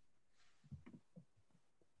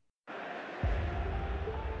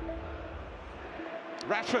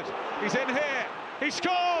 Rashford, he's in here. He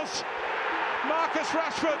scores. Marcus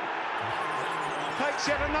Rashford takes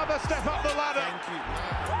yet another step up the ladder.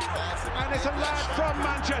 And it's a lad from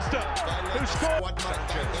Manchester who scored.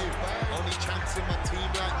 Only chance in my team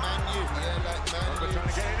like Man U. Yeah, like Man U. Trying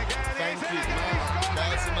to get in again. Thank you.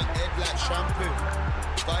 Bars in my head like shampoo.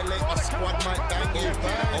 Violate my squad might bang you.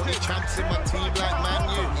 Only chance in my team like Man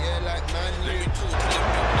U. Yeah, like Man U.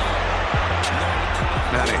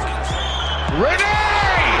 Manny. Ready!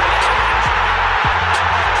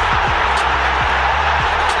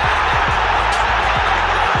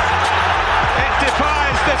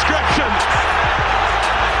 Defies description.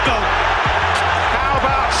 How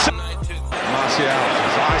about Martial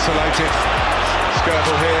is isolated.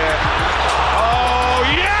 Skirtle here. Oh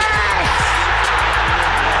yes!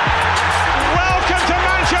 Welcome to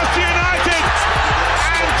Manchester United,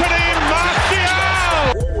 Anthony Martial.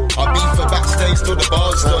 I beat for backstage till the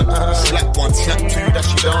bar's done. Slap one, slap two, that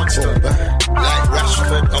she danced on. Like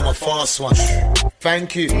Rashford, I'm a fast one.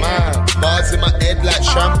 Thank you, man. Bars in my head like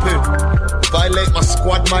shampoo. Violate my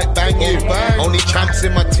squad, might bang you. Only champs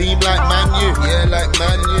in my team like Man U. Yeah, like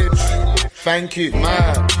Man U. Thank you,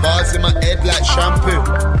 man. Bars in my head like shampoo.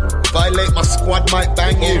 Violate my squad, might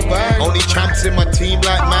bang you. Only champs in my team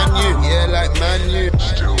like Man U. Yeah, like Man U.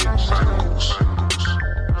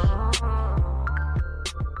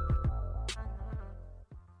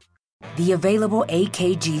 The available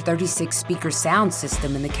AKG 36 speaker sound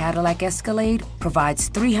system in the Cadillac Escalade provides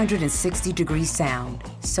 360-degree sound,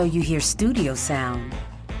 so you hear studio sound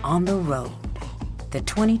on the road. The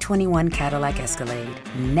 2021 Cadillac Escalade.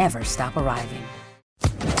 Never stop arriving.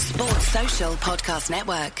 Sports Social Podcast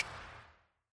Network.